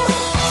you,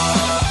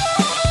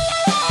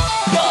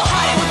 you're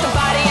hiding with the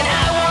body and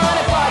I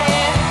wanna party.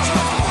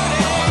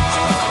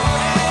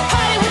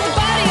 Hiding with the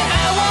body and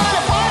I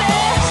wanna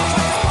party.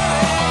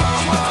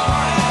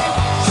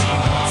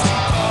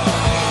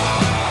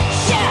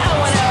 Yeah, I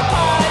wanna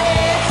party.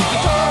 You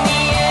pull me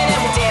in and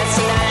we dance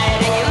tonight.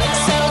 And you look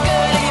so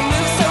good and you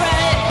move so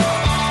right.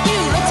 You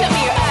looked at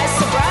me, your eyes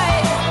so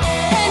bright.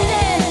 And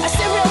then I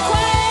said real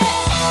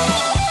quiet,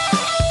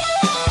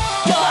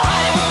 you're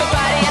hiding with the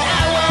body and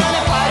I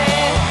wanna party.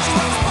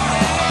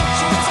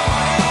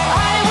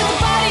 Hiding with the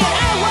body and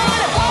I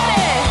wanna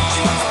party.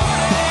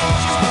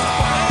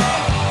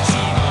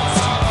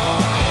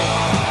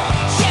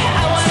 Yeah,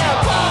 I wanna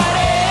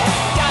party.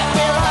 Got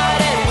real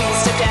hot and we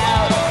stepped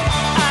out.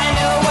 I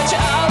know what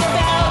you're all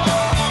about.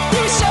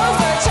 You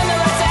chauffeur, turn the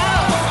lights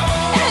out.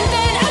 And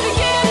then I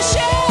began to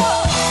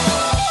shout.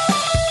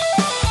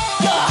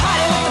 You're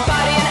hiding with the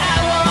body and I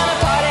wanna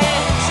party.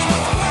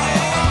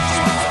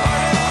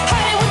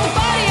 Hiding with the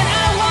body and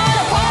I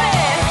wanna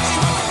party.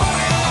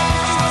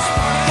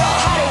 You're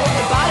hiding with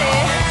the body,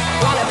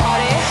 wanna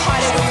party.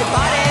 Hiding with the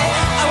body,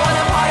 I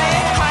wanna party.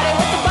 Hiding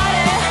with the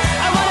body,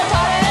 I wanna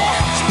party.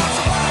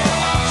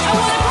 I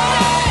wanna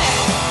party.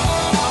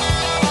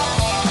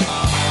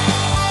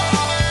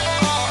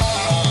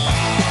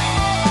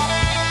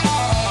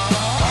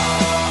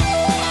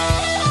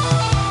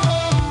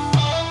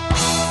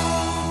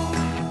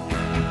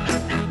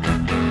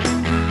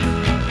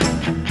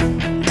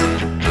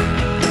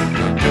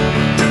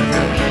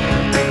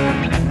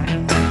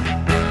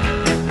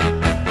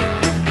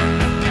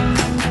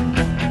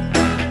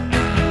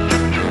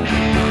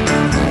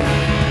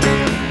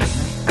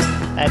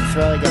 I'm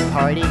throwing a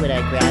party when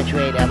I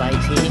graduate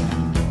MIT.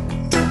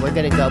 We're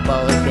gonna go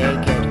bowling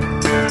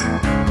naked.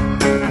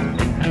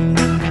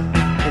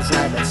 Cause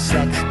I'm a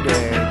sex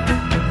nerd.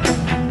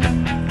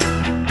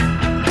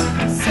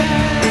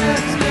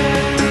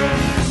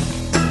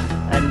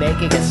 I'm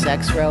making a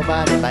sex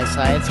robot in my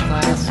science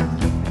class.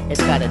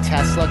 It's got a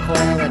Tesla coil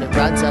and it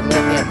runs on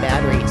lithium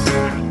batteries.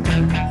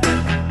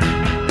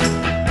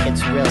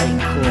 It's really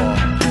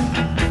cool.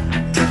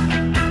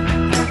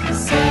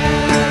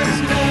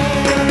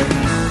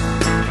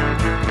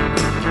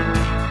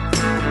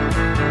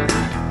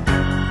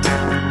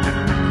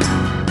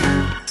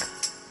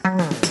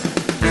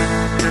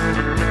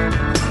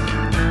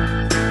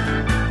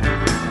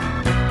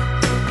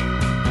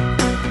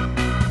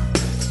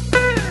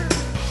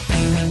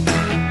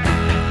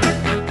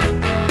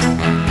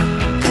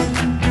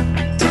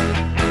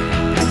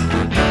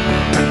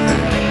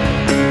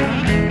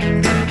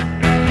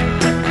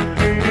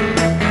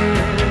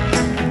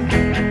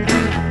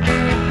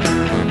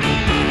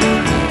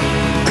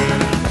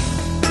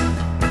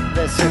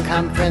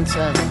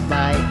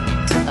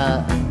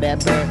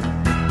 member?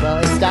 Well,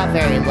 it's not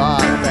very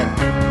long, but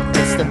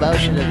it's the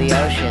motion of the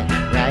ocean,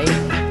 right?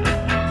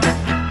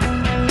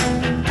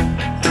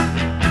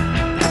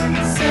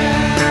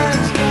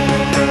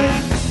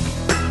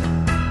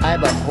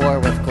 I'm a whore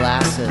with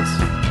glasses.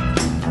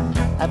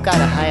 I've got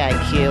a high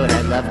IQ and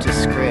I love to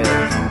screw.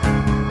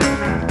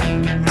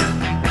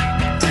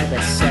 I'm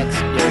a sex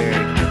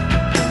nerd.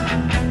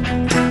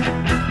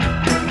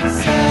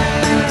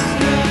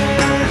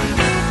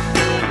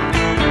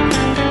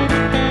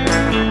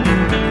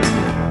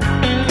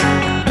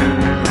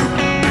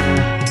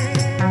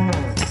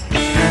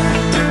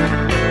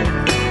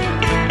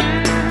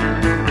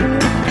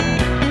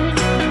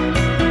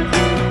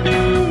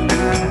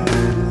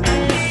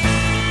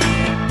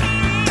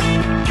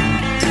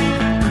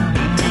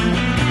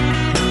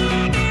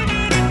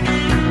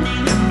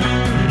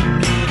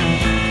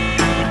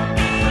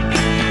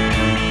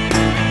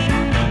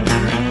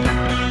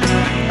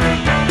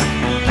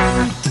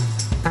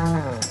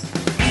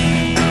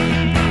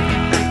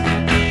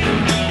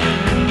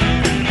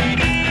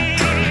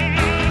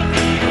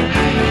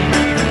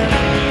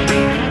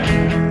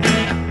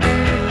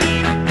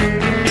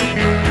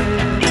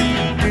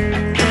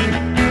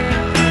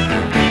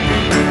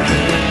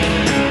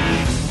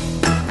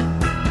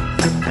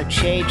 A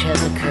change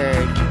has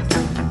occurred.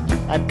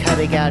 I'm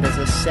coming out as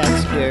a sex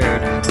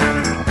nerd.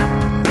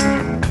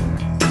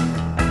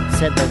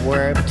 Said the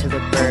worm to the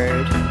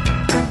bird.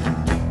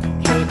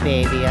 Hey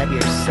baby, I'm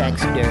your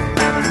sex nerd.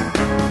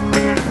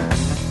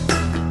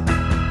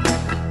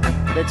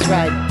 Let's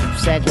ride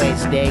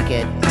segways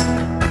naked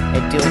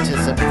and do it to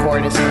some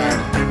Portishead.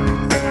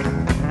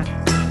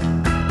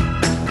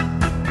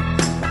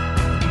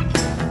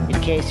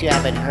 In case you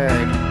haven't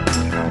heard,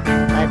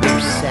 I'm your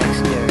sex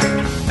nerd.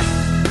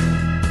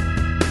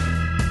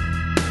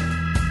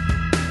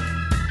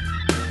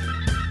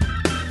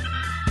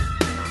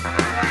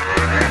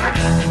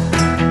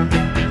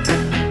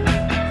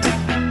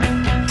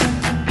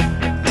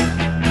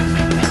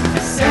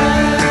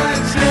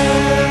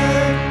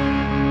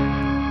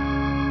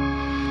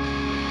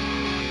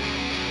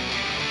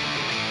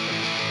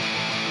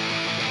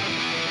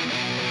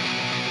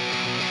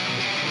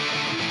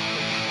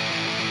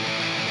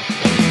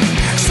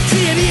 So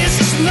here it is,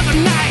 it's another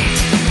night.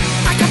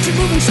 I got you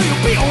moving, so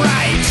you'll be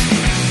alright.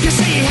 You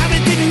say you have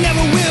it, then you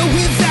never will.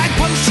 With that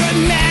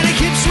post-traumatic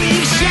hip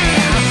swing,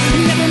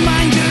 yeah. Never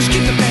mind, just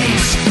keep the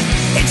pace.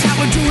 It's how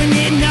we're doing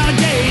it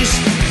nowadays.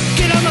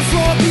 Get on the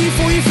floor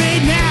before you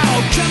fade now.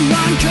 Come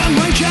on, come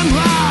on, come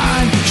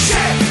on.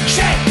 Shake,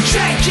 shake,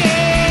 shake,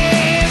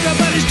 yeah.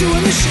 Everybody's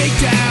doing the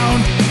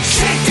shakedown.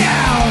 Shake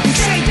down,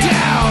 shake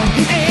down.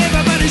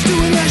 Everybody's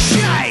doing the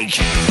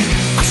shake.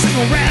 I swing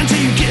around till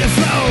you get a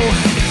flow.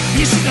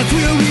 You see the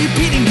thrill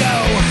repeat and go.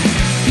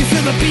 You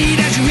feel the beat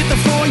as you hit the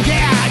floor,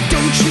 yeah.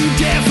 Don't you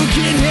dare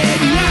forget it,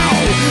 no.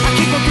 I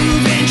keep a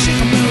groove and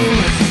shake a move.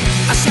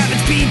 A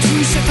savage beat to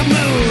set the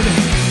mood.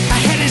 A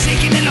head is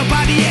aching and a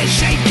body is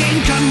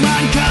shaking. Come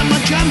on, come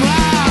on, come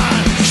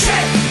on.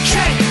 Shake,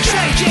 shake,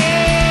 shake,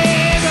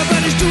 yeah.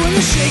 Everybody's doing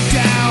the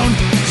shakedown.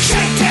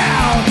 Shake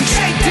down,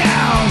 shake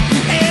down.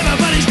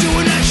 Everybody's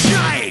doing a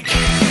shake.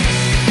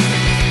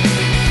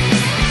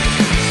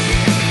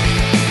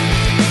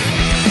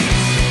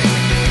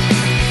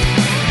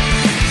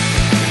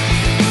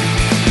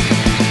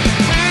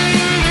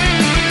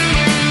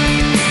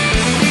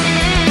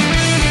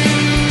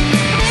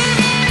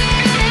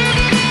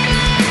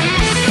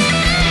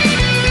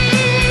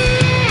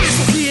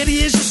 So here it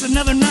is, just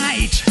another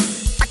night.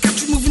 I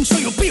got you moving, so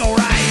you'll be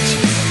alright.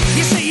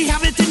 You say you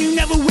have it, then you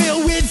never will.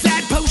 With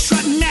that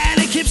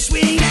post-traumatic hip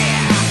swing,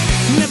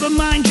 yeah. Never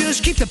mind,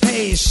 just keep the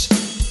pace.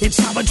 It's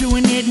how we're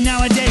doing it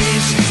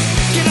nowadays.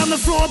 Get on the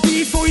floor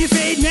before you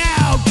fade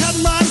now.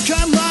 Come on,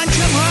 come on,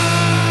 come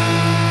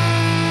on.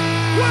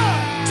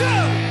 1, 2,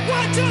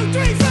 1, 2,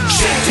 3, 4.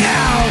 Shake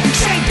down,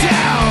 shake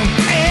down.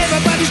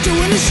 Everybody's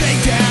doing the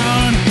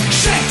shakedown.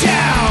 Shake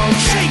down,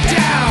 shake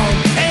down.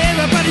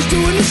 Everybody's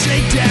doing the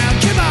shakedown.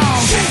 Come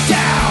on. Shake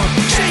down,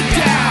 shake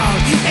down.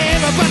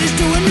 Everybody's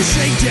doing the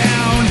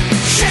shakedown.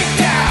 Shake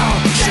down,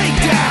 shake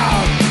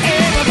down.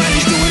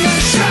 Everybody's doing the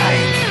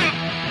shake.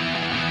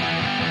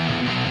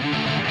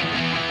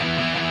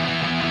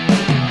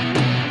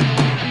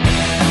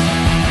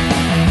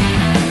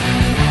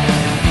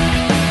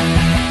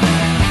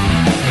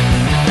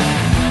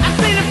 I've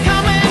been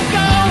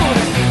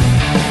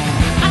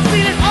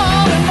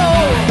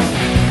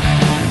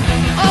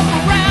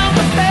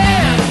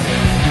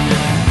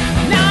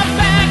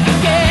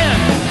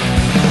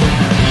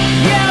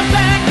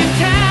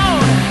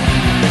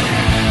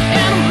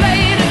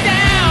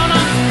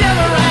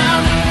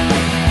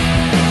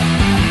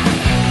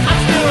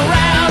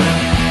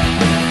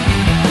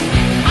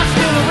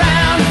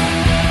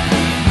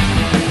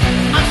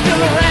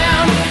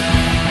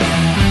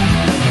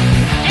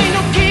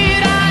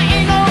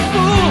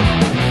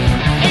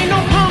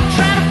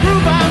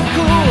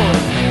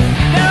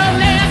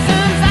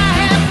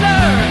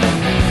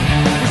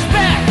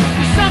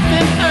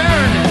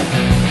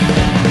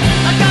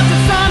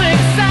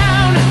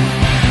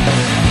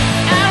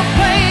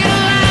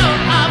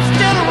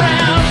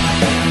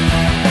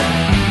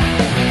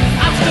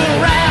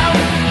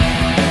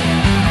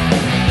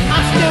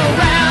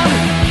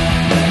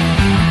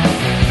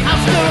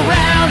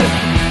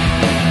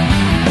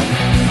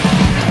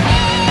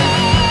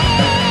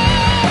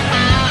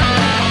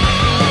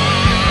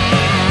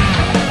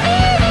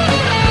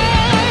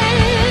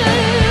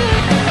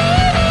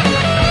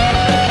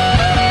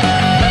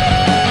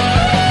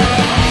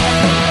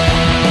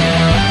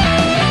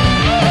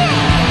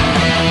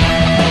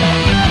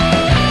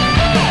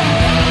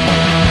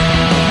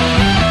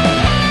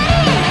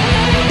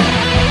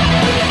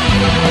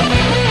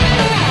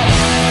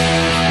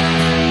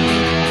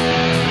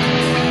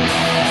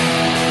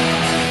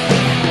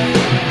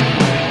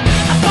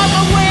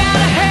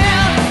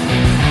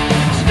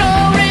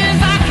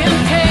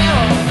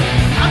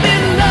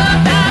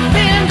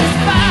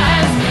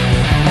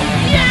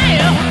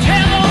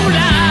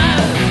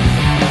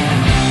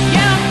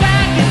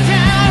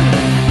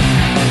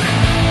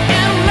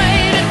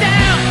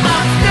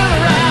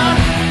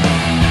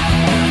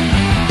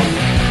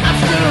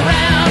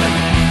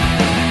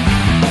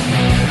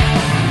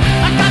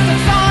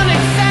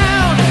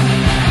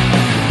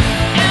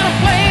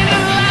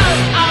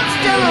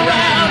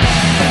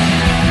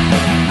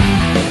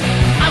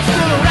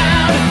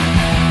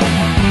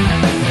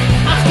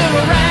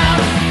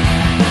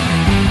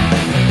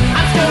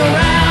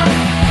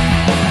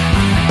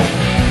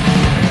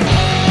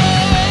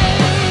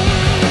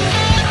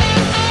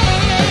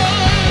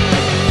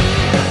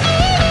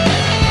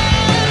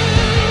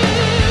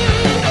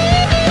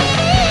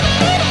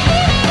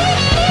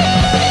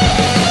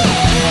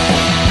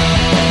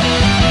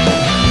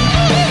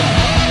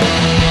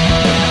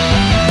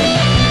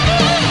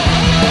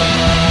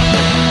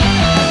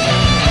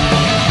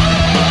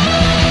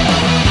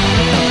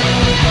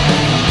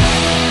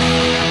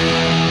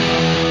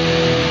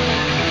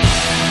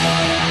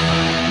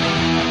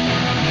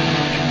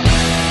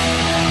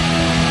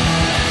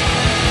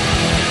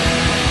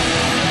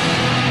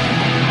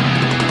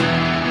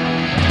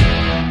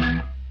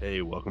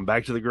welcome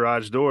back to the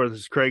Garage Door. This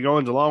is Craig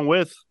Owens along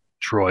with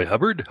Troy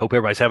Hubbard. Hope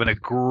everybody's having a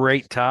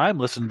great time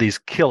listening to these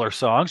killer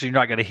songs you're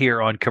not going to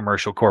hear on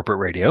commercial corporate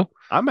radio.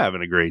 I'm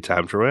having a great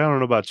time, Troy. I don't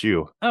know about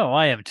you. Oh,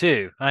 I am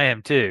too. This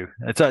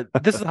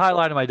is the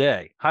highlight of my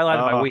day, highlight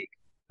of my week.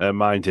 And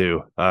mine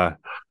too. I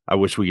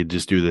wish we could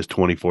just do this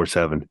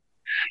 24/7.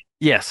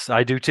 Yes,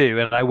 I do too.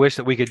 And I wish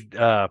that we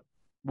could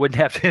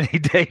wouldn't have any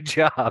day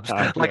jobs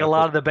like a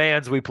lot of the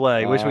bands we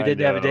play. Wish we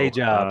didn't have a day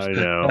jobs. I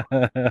know.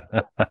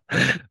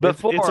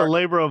 It's a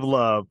labor of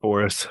love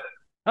for us.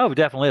 Oh, it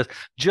definitely is.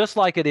 Just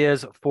like it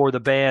is for the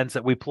bands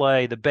that we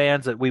play, the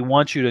bands that we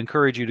want you to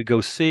encourage you to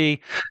go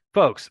see.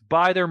 Folks,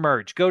 buy their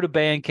merch. Go to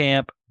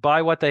Bandcamp,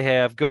 buy what they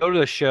have, go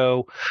to a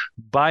show,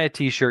 buy a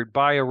T-shirt,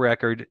 buy a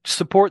record,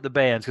 support the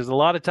bands, because a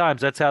lot of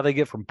times that's how they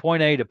get from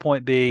point A to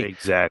point B.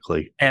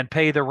 Exactly. And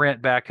pay the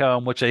rent back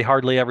home, which they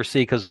hardly ever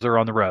see because they're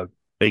on the road.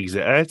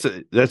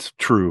 Exactly. That's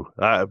true.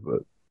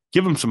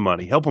 Give them some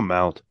money. Help them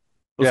out.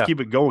 Let's keep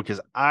it going because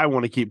I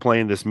want to keep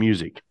playing this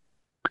music.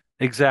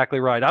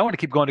 Exactly right. I want to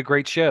keep going to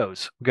great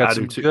shows. We've got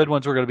some good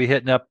ones we're going to be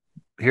hitting up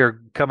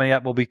here coming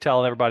up. We'll be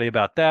telling everybody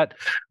about that.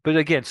 But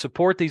again,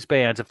 support these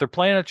bands. If they're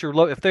playing at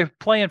if they're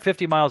playing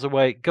 50 miles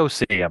away, go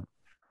see them.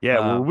 Yeah,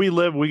 where we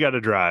live, we got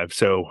to drive.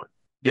 So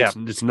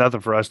it's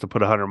nothing for us to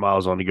put 100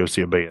 miles on to go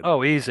see a band.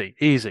 Oh, easy.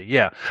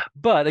 Yeah.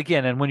 But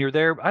again, and when you're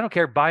there, I don't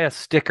care. Buy a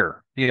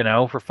sticker, for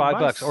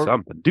 $5 or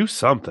something. Do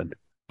something.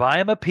 Buy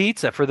them a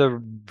pizza for the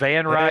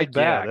van ride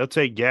back. Yeah, they'll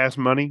take gas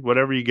money,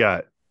 whatever you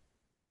got.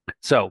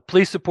 So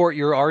please support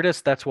your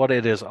artists. That's what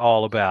it is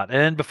all about.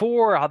 And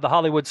before the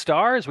Hollywood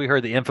Stars, we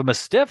heard the infamous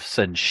Stiffs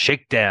and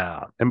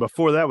Shakedown. And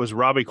before that was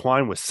Robbie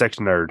Quine with Sex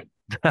Nerd.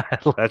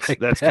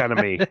 That's kind of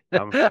me.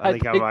 I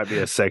think I might be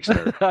a sex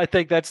nerd. I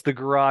think that's the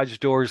Garage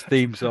Doors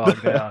theme song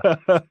now.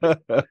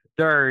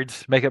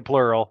 Nerds, make it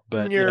plural.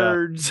 But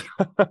nerds.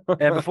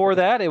 And before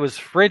that, it was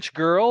French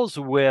Girls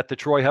with the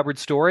Troy Hubbard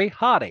story,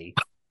 Hottie.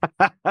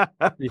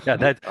 Yeah,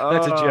 that's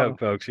a joke,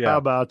 folks. Yeah. How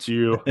about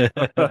you?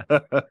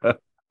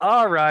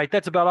 All right,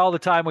 that's about all the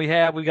time we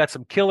have. We got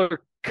some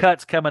killer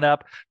cuts coming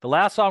up. The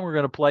last song we're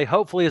going to play,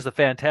 hopefully, is the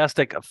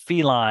fantastic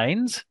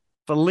Felines.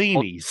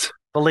 Fellinis.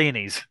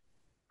 It's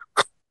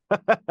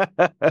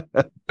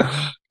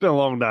been a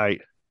long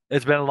night.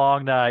 It's been a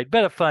long night.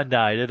 Been a fun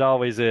night. It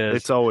always is.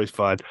 It's always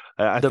fun.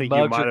 I think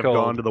you might have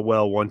gone to the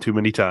well one too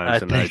many times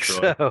tonight.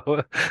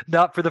 So.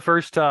 Not for the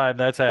first time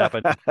that's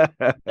happened.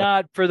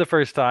 Not for the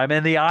first time.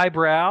 And the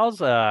eyebrows.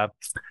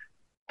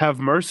 Have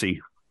mercy.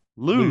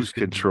 Lose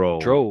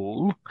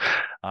control.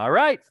 All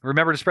right.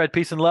 Remember to spread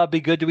peace and love. Be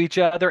good to each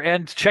other.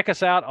 And check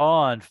us out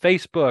on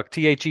Facebook,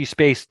 THE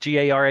space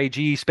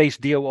GARAG space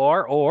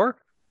DOR, or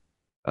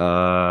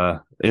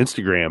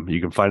Instagram. You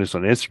can find us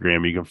on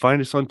Instagram. You can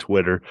find us on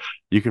Twitter.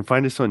 You can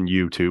find us on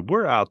YouTube.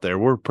 We're out there.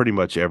 We're pretty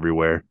much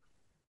everywhere.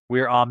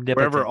 We're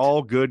omnipotent. Wherever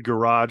all good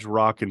garage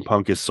rock and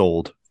punk is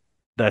sold.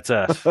 That's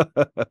us.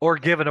 Or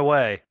given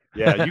away.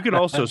 Yeah, you can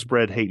also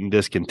spread hate and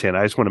discontent.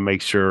 I just want to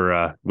make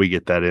sure we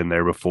get that in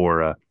there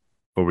before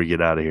we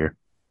get out of here.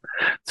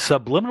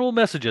 Subliminal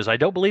messages. I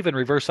don't believe in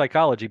reverse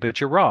psychology,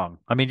 but you're wrong.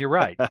 I mean, you're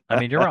right. I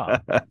mean, you're wrong.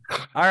 All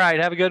right.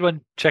 Have a good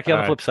one. Check you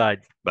on the flip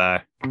side.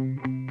 Bye.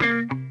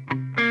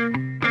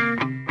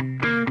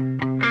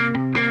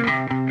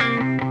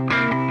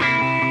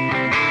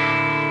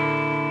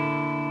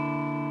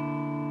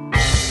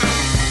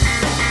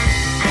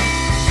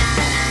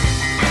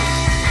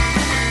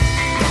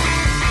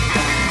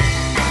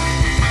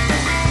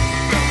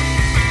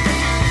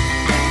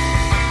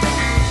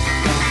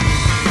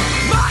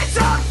 Minds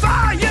on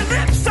fire, your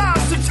lips are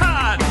so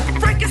tight.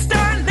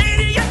 Frankenstein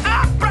lady, your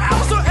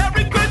eyebrows are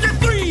every bit of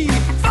 3,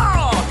 4.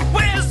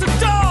 Where's the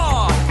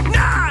door?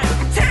 9,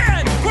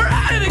 10.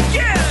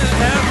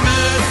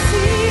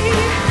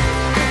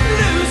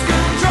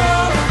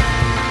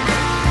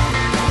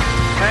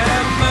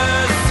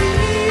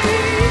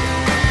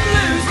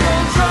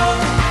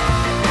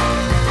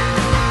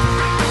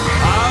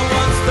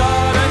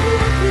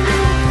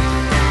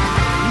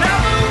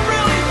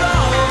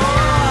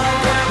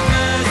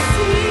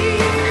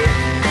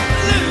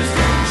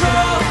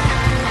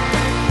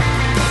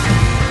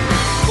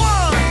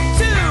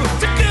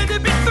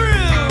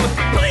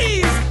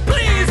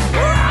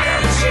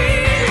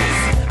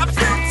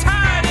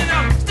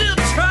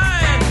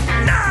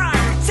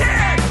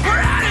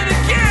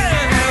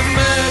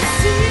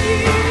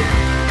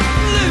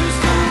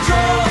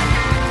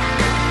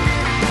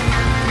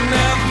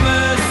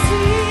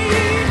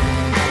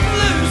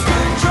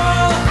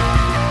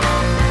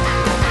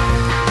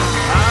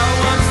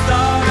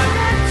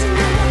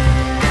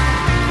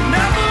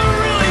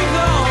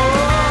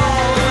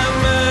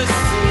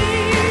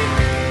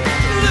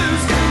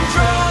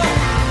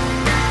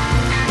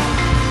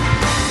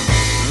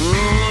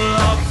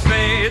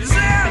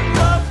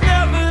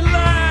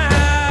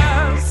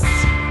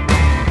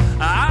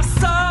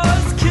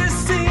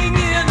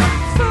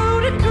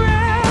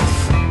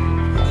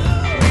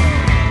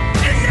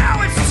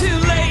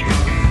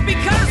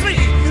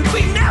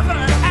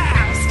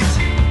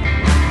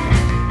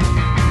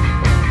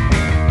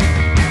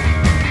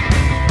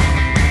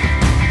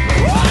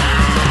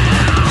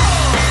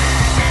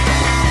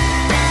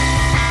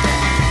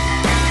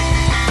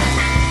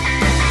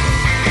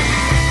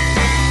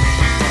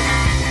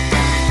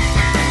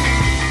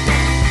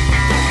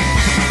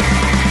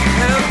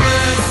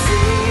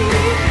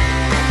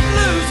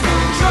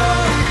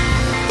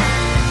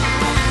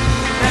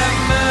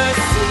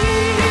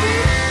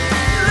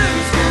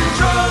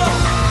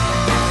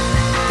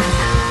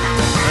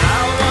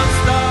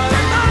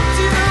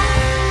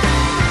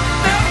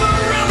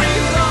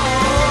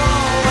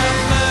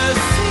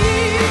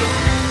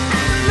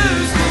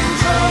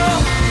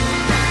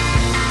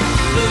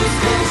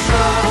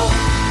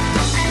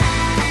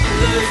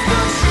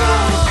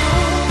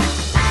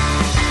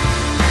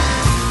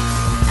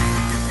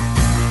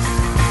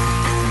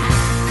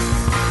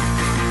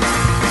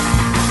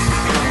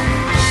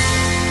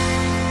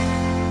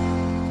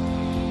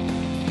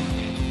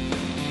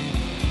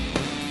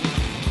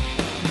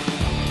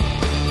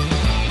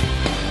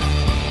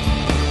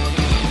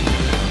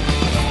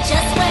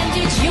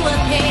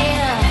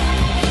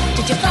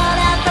 you thought